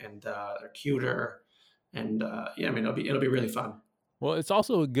younger, and they're cuter, and yeah, I mean, it'll be really fun. Well, it's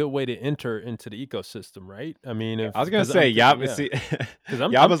also a good way to enter into the ecosystem, right? I mean, I was going to say, Yaba's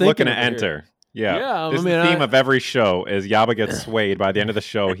looking to enter. Yeah. This is the theme of every show is Yaba gets swayed. By the end of the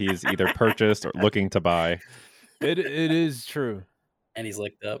show, he's either purchased or looking to buy. It is true. And he's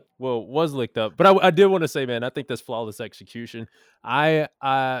licked up. Well, was licked up. But I did want to say, man, I think that's flawless execution. To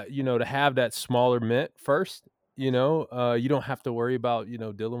have that smaller mint first, you don't have to worry about,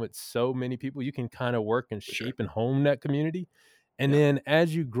 dealing with so many people. You can kind of work and shape and home that community. And then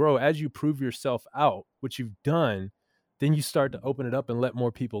as you grow, as you prove yourself out, which you've done, then you start to open it up and let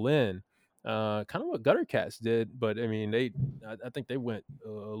more people in. kind of what Gutter Cats did, but I mean, I think they went a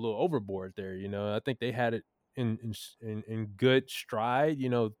little overboard there. I think they had it in good stride.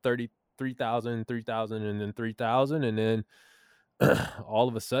 33,000, 3,000, and then 3,000, and then all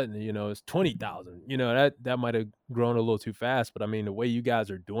of a sudden, it's 20,000. That might have grown a little too fast, but I mean, the way you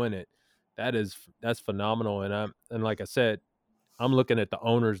guys are doing it, that's phenomenal. And like I said, I'm looking at the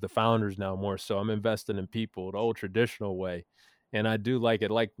owners, the founders now more so. I'm investing in people the old traditional way. And I do like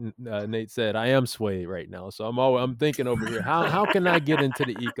it. Like Nate said, I am swayed right now. So I'm thinking over here, how can I get into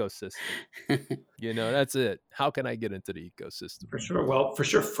the ecosystem? That's it. How can I get into the ecosystem? For sure. Well, for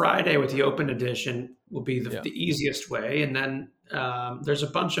sure, Friday with the open edition will be the easiest way. And then there's a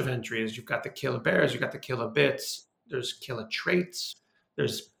bunch of entries. You've got the Killer Bears, you've got the Killer Bits, there's Killer Traits,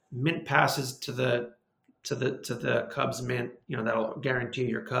 there's mint passes to the Cubs mint, that'll guarantee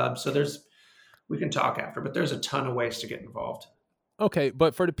your Cubs. So we can talk after, but there's a ton of ways to get involved. Okay,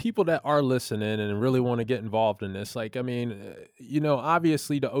 but for the people that are listening and really want to get involved in this, like, I mean,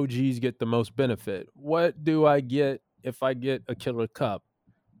 obviously the OGs get the most benefit. What do I get if I get a Killer Cup?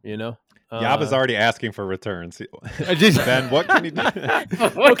 Yaba's already asking for returns. Ben, what can you do?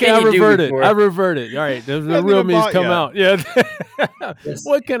 Okay, I reverted. All right, the real me's come out. Yeah.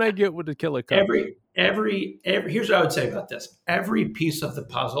 What can I get with the Killer Cup? Every here's what I would say about this. Every piece of the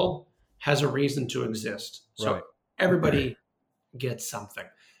puzzle has a reason to exist. So everybody gets something.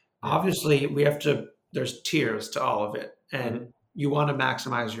 Obviously, there's tiers to all of it, and you want to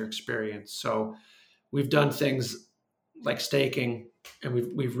maximize your experience. So we've done things like staking, and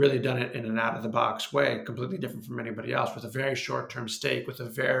we've really done it in an out-of-the-box way, completely different from anybody else, with a very short-term stake, with a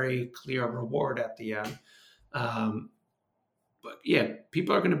very clear reward at the end. But yeah,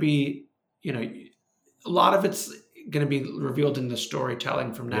 people are going to be, a lot of it's going to be revealed in the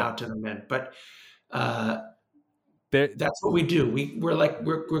storytelling from now to the mint. But that's what we do.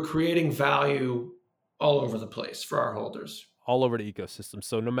 We're creating value all over the place for our holders. All over the ecosystem.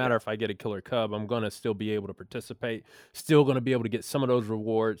 So no matter if I get a Killer Cub, I'm going to still be able to participate, still going to be able to get some of those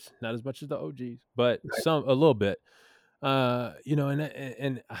rewards, not as much as the OGs, but a little bit.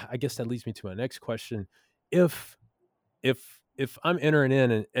 And I guess that leads me to my next question. If I'm entering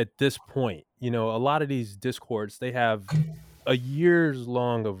in at this point, a lot of these Discords, they have a years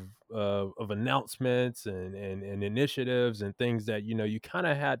long of announcements and initiatives and things that, you kind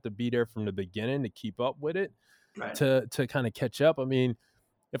of had to be there from the beginning to keep up with it. Right. To kind of catch up. I mean,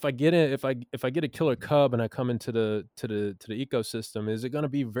 if I get a Killer Cub and I come into the ecosystem, is it going to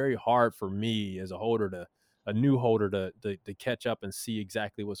be very hard for me as a new holder to catch up and see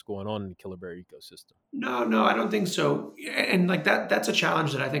exactly what's going on in the Killer Bear ecosystem? No, I don't think so. And like that's a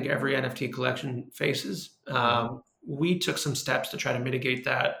challenge that I think every NFT collection faces. We took some steps to try to mitigate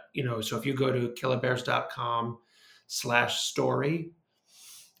that. So if you go to killerbears.com/story,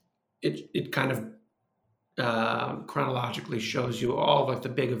 it kind of chronologically shows you all of like the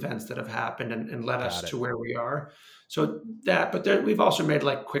big events that have happened and led us to where we are. So we've also made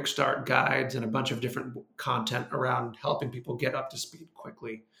like quick start guides and a bunch of different content around helping people get up to speed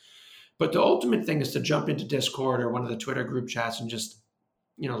quickly. But the ultimate thing is to jump into Discord or one of the Twitter group chats and just,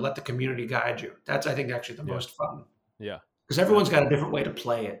 let the community guide you. That's, I think, actually the most fun. Yeah. Because everyone's got a different way to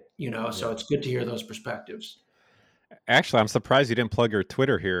play it, so it's good to hear those perspectives. Actually, I'm surprised you didn't plug your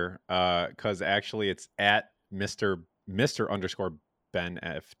Twitter here, because actually it's at Mr. Ben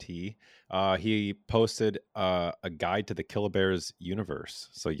FT. He posted a guide to the Killer Bears universe.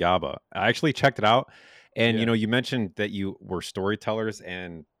 So Yaba, I actually checked it out, and you mentioned that you were storytellers,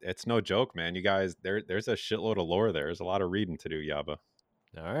 and it's no joke, man. You guys, there's a shitload of lore there. There's a lot of reading to do, Yaba.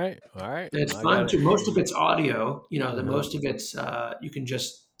 All right. It's fun too. Most of it's audio. Most of it's you can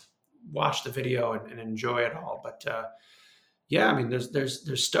just watch the video and enjoy it all. But I mean,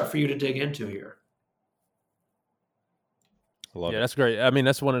 there's stuff for you to dig into here. That's great. I mean,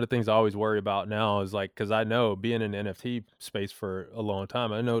 that's one of the things I always worry about now is like, because I know being in the NFT space for a long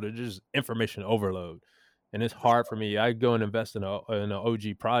time, I know there's just information overload, and it's hard for me. I go and invest in an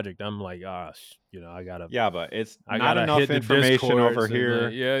OG project. I'm like, gosh, I gotta. Yeah, but it's not enough information over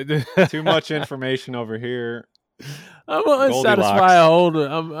here. Too much information over here. I'm an unsatisfied holder.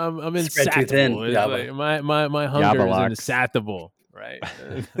 I'm insatiable. Like my hunger is insatiable, right?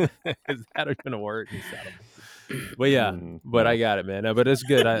 Is that gonna work? Insatiable. But but I got it, man. But it's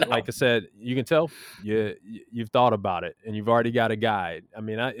good. Like I said, you can tell you've thought about it and you've already got a guide. I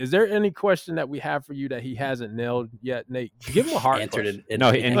mean, is there any question that we have for you that he hasn't nailed yet, Nate? Give him a hard question.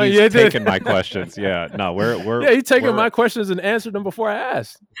 He's taking my questions. Yeah, no, we're he's taking my questions and answered them before I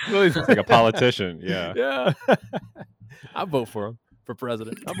asked. He's like a politician. Yeah. I vote for him. for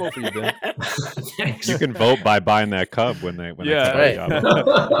president. I'll vote for you, Ben. Thanks. You can vote by buying that Cub when they Yeah, come out, right.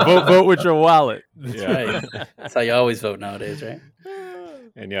 Yaba. vote with your wallet. Yeah. Right. That's how you always vote nowadays, right?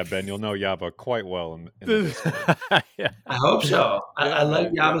 And yeah, Ben, you'll know Yaba quite well in the Discord. Yeah. I hope so. I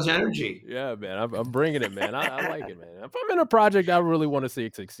like man. Yaba's energy. Yeah, man, I'm bringing it, man. I like it, man. If I'm in a project, I really want to see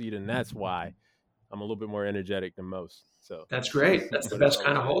it succeed, and that's why I'm a little bit more energetic than most. So That's great. That's the best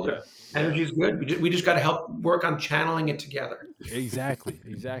kind of holder. Energy is good. We just got to help work on channeling it together. exactly.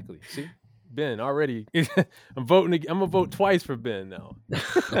 See, Ben already. I'm voting. I'm gonna vote twice for Ben now.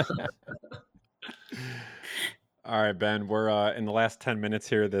 All right, Ben, we're in the last 10 minutes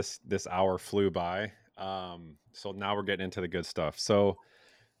here. This hour flew by. So now we're getting into the good stuff. So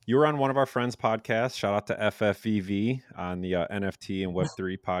you were on one of our friends' podcasts. Shout out to FFEV on the NFT and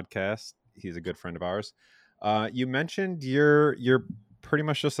Web3 podcast. He's a good friend of ours. You mentioned you're pretty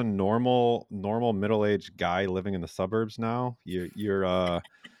much just a normal middle-aged guy living in the suburbs now. You're the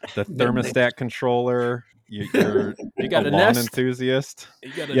thermostat controller. You got a lawn Nest? enthusiast.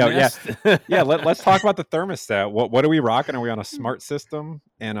 You got a Yeah, Nest? Yeah, let's talk about the thermostat. What are we rocking? Are we on a smart system?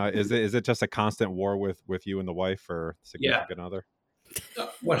 And is it just a constant war with you and the wife or significant other?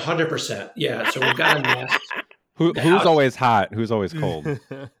 100%. Yeah. So we've got a Nest. Who's always hot? Who's always cold?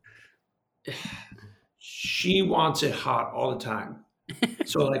 She wants it hot all the time.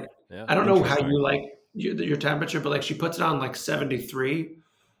 So like, Yeah, I don't know how interesting. you like your temperature, but like she puts it on like 73.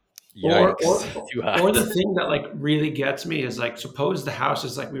 Yikes. Too hot. Or the thing that like really gets me is like, suppose the house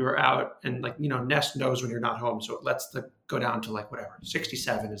is like we were out and like, Nest knows when you're not home. So it lets the go down to like whatever,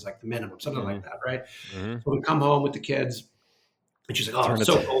 67 is like the minimum, something like that, right? Mm-hmm. So we come home with the kids and she's like, oh, Turn it's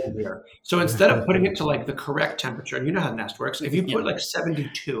it so to- cold in here. So instead of putting it to like the correct temperature, and you know how Nest works, if you put like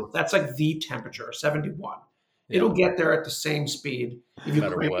 72, that's like the temperature, or 71. It'll get there at the same speed. If you No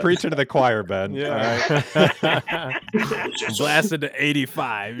matter put it- what. Preaching to the choir, Ben. All right. Blasted to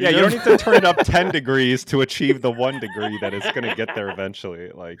 85. Yeah, you don't need to turn it up 10 degrees to achieve the 1 degree that it's going to get there eventually.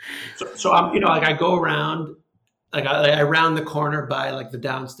 Like, So I'm, like I go around, like I round the corner by like the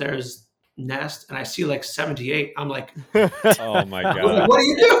downstairs Nest, and I see like 78. I'm like, oh my God. what are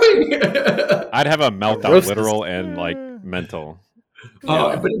you doing? I'd have a meltdown, Roast literal and like mental.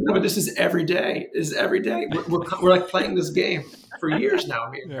 But this is every day. This is every day. We're like playing this game for years now,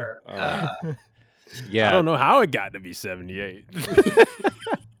 me and her. Yeah. I don't know how it got to be 78.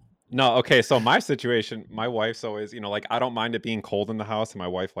 No, okay. So my situation, my wife's always, like I don't mind it being cold in the house, and my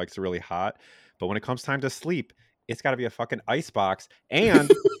wife likes it really hot. But when it comes time to sleep, it's got to be a fucking ice box, and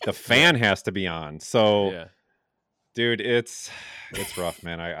the fan has to be on. So, Yeah. dude, it's rough,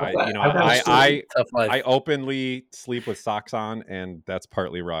 man. Tough life. I openly sleep with socks on, and that's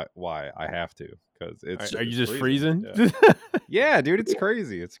partly why I have to, because it's. Are you it's just freezing? Yeah. Yeah, dude, it's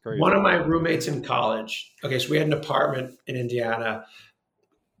crazy. It's crazy. One of my roommates in college. Okay, so we had an apartment in Indiana.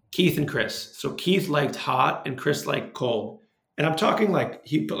 Keith and Chris. So Keith liked hot, and Chris liked cold. And I'm talking like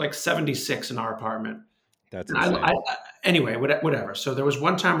he put like 76 in our apartment. That's And insane. anyway, whatever. So there was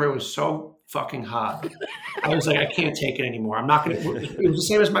one time where it was so fucking hot. I was like, I can't take it anymore. I'm not going to. It was the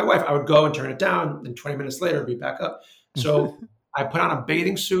same as my wife. I would go and turn it down. Then 20 minutes later, it'd be back up. So I put on a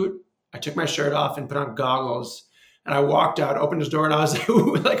bathing suit. I took my shirt off and put on goggles. And I walked out, opened his door, and I was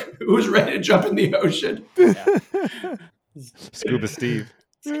like, who's ready to jump in the ocean? Scuba Steve.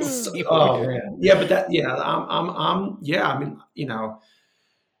 Oh man, yeah, but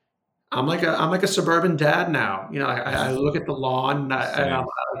I'm like a suburban dad now. I look at the lawn and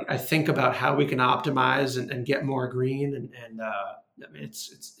I think about how we can optimize and get more green and I mean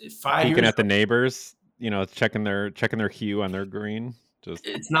it's 5 years. Peeking at the neighbors, checking their hue on their green. Just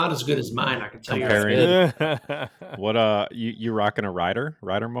It's not as good as mine, I can tell comparing. you. What you rocking a rider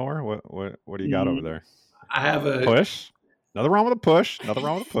mower? What do you got over there? I have a Push. Nothing wrong with a push. Nothing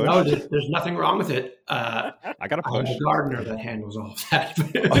wrong with a push. No, there's nothing wrong with it. I got a I have push. a gardener that handles all of that.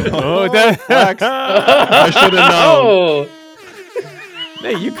 Oh, that flex. I should have known. Oh,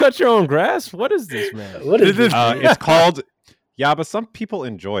 Hey, you cut your own grass? What is this, man? what is this? It's called. Yeah, but some people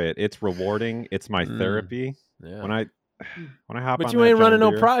enjoy it. It's rewarding. It's my therapy. Yeah. When I hop on But you that ain't running John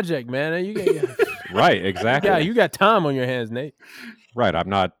no Deere- project, man. Right, exactly. You got time on your hands, Nate. Right, I'm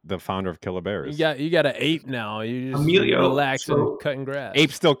not the founder of Killer Bears. You got an ape now. You just Emilio, relaxing, so- cutting grass.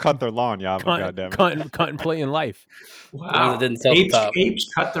 Apes still cut their lawn, yeah. Goddamn. Contemplating life. Wow, That didn't sell the top.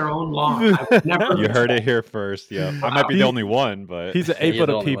 apes cut their own lawn. I've never You heard it here first. Yeah, I might be the only one, but He's an ape you're of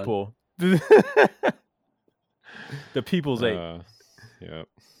the the only people. The people's ape. yeah.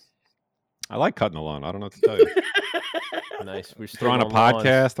 I like cutting the lawn. I don't know what to tell you. Nice. We're Throw on a still on lawns.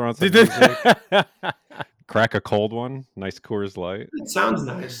 podcast. Throw on some music. Crack a cold one. Nice Coors Light. It sounds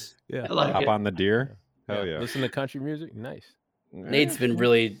nice. Yeah. I like Hop it. on the deer. Hell yeah. Listen to country music. Nice. Nate's been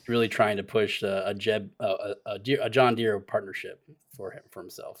really trying to push a John Deere partnership for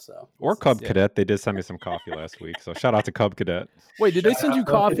himself. So or Cub Cadet. They did send me some coffee last week, so shout out to Cub Cadet. Wait, did they send you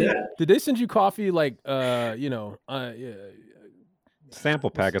coffee? Did they send you coffee like sample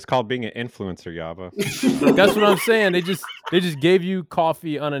pack? It's called being an influencer, Yaba. That's what I'm saying. They just gave you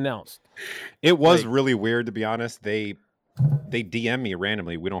coffee unannounced. It was really weird, to be honest. They DM me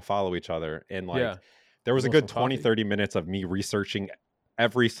randomly. We don't follow each other, and there was a good 20-30 minutes of me researching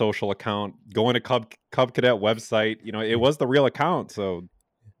every social account, going to Cub Cadet website. It was the real account, so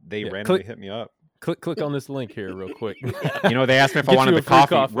they randomly hit me up. Click on this link here real quick. They asked me if I wanted the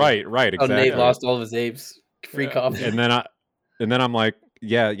coffee. Right, exactly. Oh, Nate lost all of his apes. Free coffee. And then I'm like,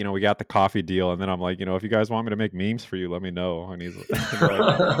 yeah, we got the coffee deal. And then I'm like, if you guys want me to make memes for you, let me know. And he's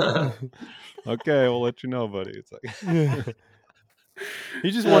like, okay, we'll let you know, buddy. It's like,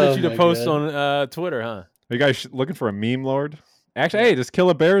 he just wanted you to post on Twitter, huh? Are you guys looking for a meme lord? Actually, hey, does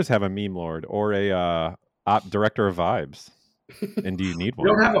Killer Bears have a meme lord or a director of vibes? And do you need one?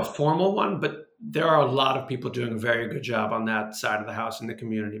 We don't have a formal one, but there are a lot of people doing a very good job on that side of the house in the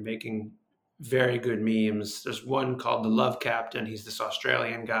community, making very good memes. There's one called the Love Captain. He's this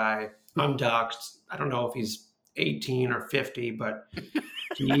Australian guy. I'm doxxed. I don't know if he's 18 or 50, but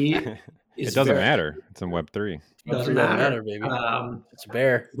he is. It doesn't matter. It's in Web3. Doesn't matter, baby. It's a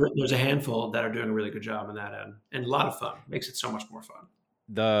bear. There's a handful that are doing a really good job on that end, and a lot of fun. Makes it so much more fun.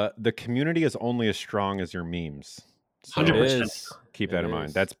 The community is only as strong as your memes. So 100%. Keep that in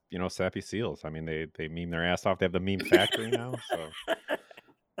mind. That's Sappy Seals. I mean, they meme their ass off. They have the meme factory now.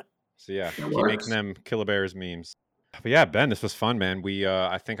 So yeah, keep making them Killer Bears memes. But yeah, Ben, this was fun, man.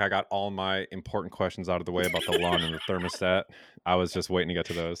 I think I got all my important questions out of the way about the lawn and the thermostat. I was just waiting to get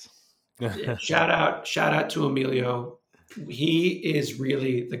to those. Yeah, shout out to Emilio. He is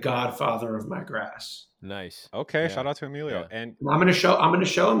really the godfather of my grass. Nice. Okay, shout out to Emilio. Yeah. And I'm gonna show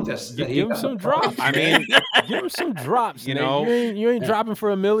him this. Give him some drops. I mean, give him some drops. You ain't dropping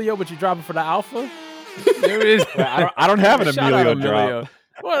for Emilio, but you're dropping for the Alpha. There it is. I don't have an Emilio drop.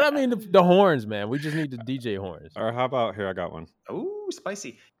 Well, I mean the horns, man. We just need the DJ horns. Or how about here? I got one. Ooh,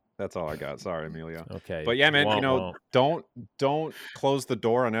 spicy. That's all I got. Sorry, Emilio. Okay. But yeah, man, don't close the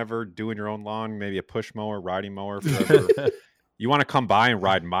door on ever doing your own lawn. Maybe a push mower, riding mower. You want to come by and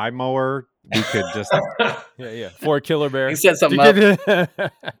ride my mower? We could just for a Killer Bear. You set something up.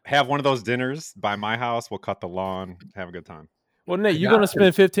 Have one of those dinners by my house. We'll cut the lawn. Have a good time. Well, Nate, you're gonna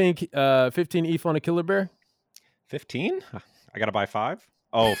spend 15 ETH on a Killer Bear? 15? I gotta buy 5.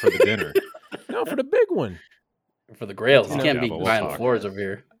 Oh, for the dinner. No, for the big one. For the grails. You can't be buying the floors over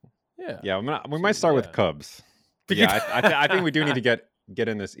here. Yeah. We might start with Cubs. But yeah, I think we do need to get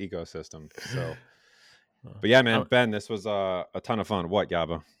in this ecosystem. So, but yeah, man, Ben, this was a ton of fun. What,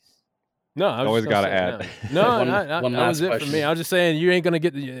 Yaba? No, I always got to add. No, that was it for me. I was just saying you ain't gonna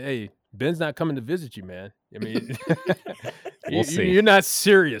get hey, Ben's not coming to visit you, man. I mean, we'll see. You're not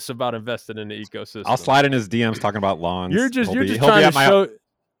serious about investing in the ecosystem. I'll slide in his DMs talking about lawns. You're just trying to show.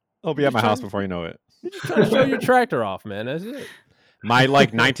 He'll be at my house before you know it. You're just trying to show your tractor off, man. That's it. My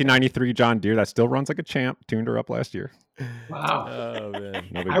 1993 John Deere that still runs like a champ. Tuned her up last year. Wow. Oh man.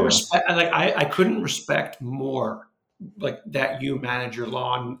 I couldn't respect more that you manage your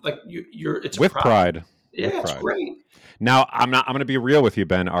lawn. It's with pride. Yeah, it's great. Now I'm going to be real with you,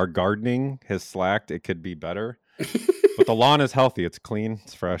 Ben. Our gardening has slacked. It could be better, but the lawn is healthy. It's clean.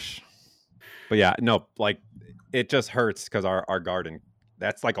 It's fresh. But yeah, no, it just hurts because our garden.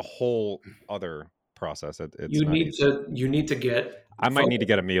 That's like a whole other process. You need to get. I might need to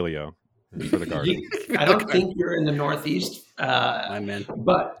get Emilio for the garden. I don't think you're in the Northeast, my man.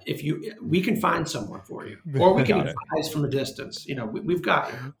 But we can find someone for you, or we can advise from a distance. We've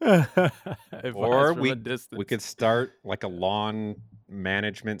got you. Or we could start like a lawn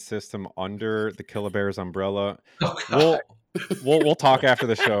management system under the Killer Bears umbrella. Oh, we'll talk after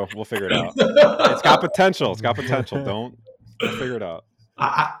the show. We'll figure it out. It's got potential. We'll figure it out.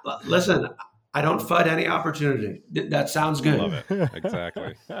 Listen, I don't FUD any opportunity. That sounds good. Love it.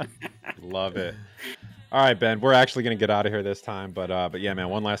 Exactly. Love it. All right, Ben, we're actually going to get out of here this time. But yeah, man,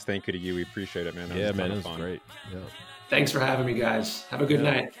 one last thank you to you. We appreciate it, man. That was fun. Great. Yeah. Thanks for having me, guys. Have a good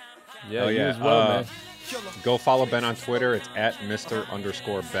night. Yeah, you as well, man. Go follow Ben on Twitter. It's at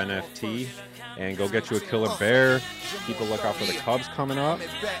Mr_BenFT. And go get you a Killer Bear. Keep a lookout for the Cubs coming up.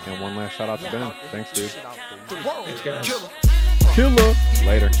 And one last shout out to Ben. Thanks, dude. Thanks, guys. Killer.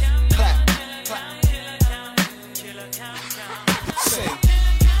 Later.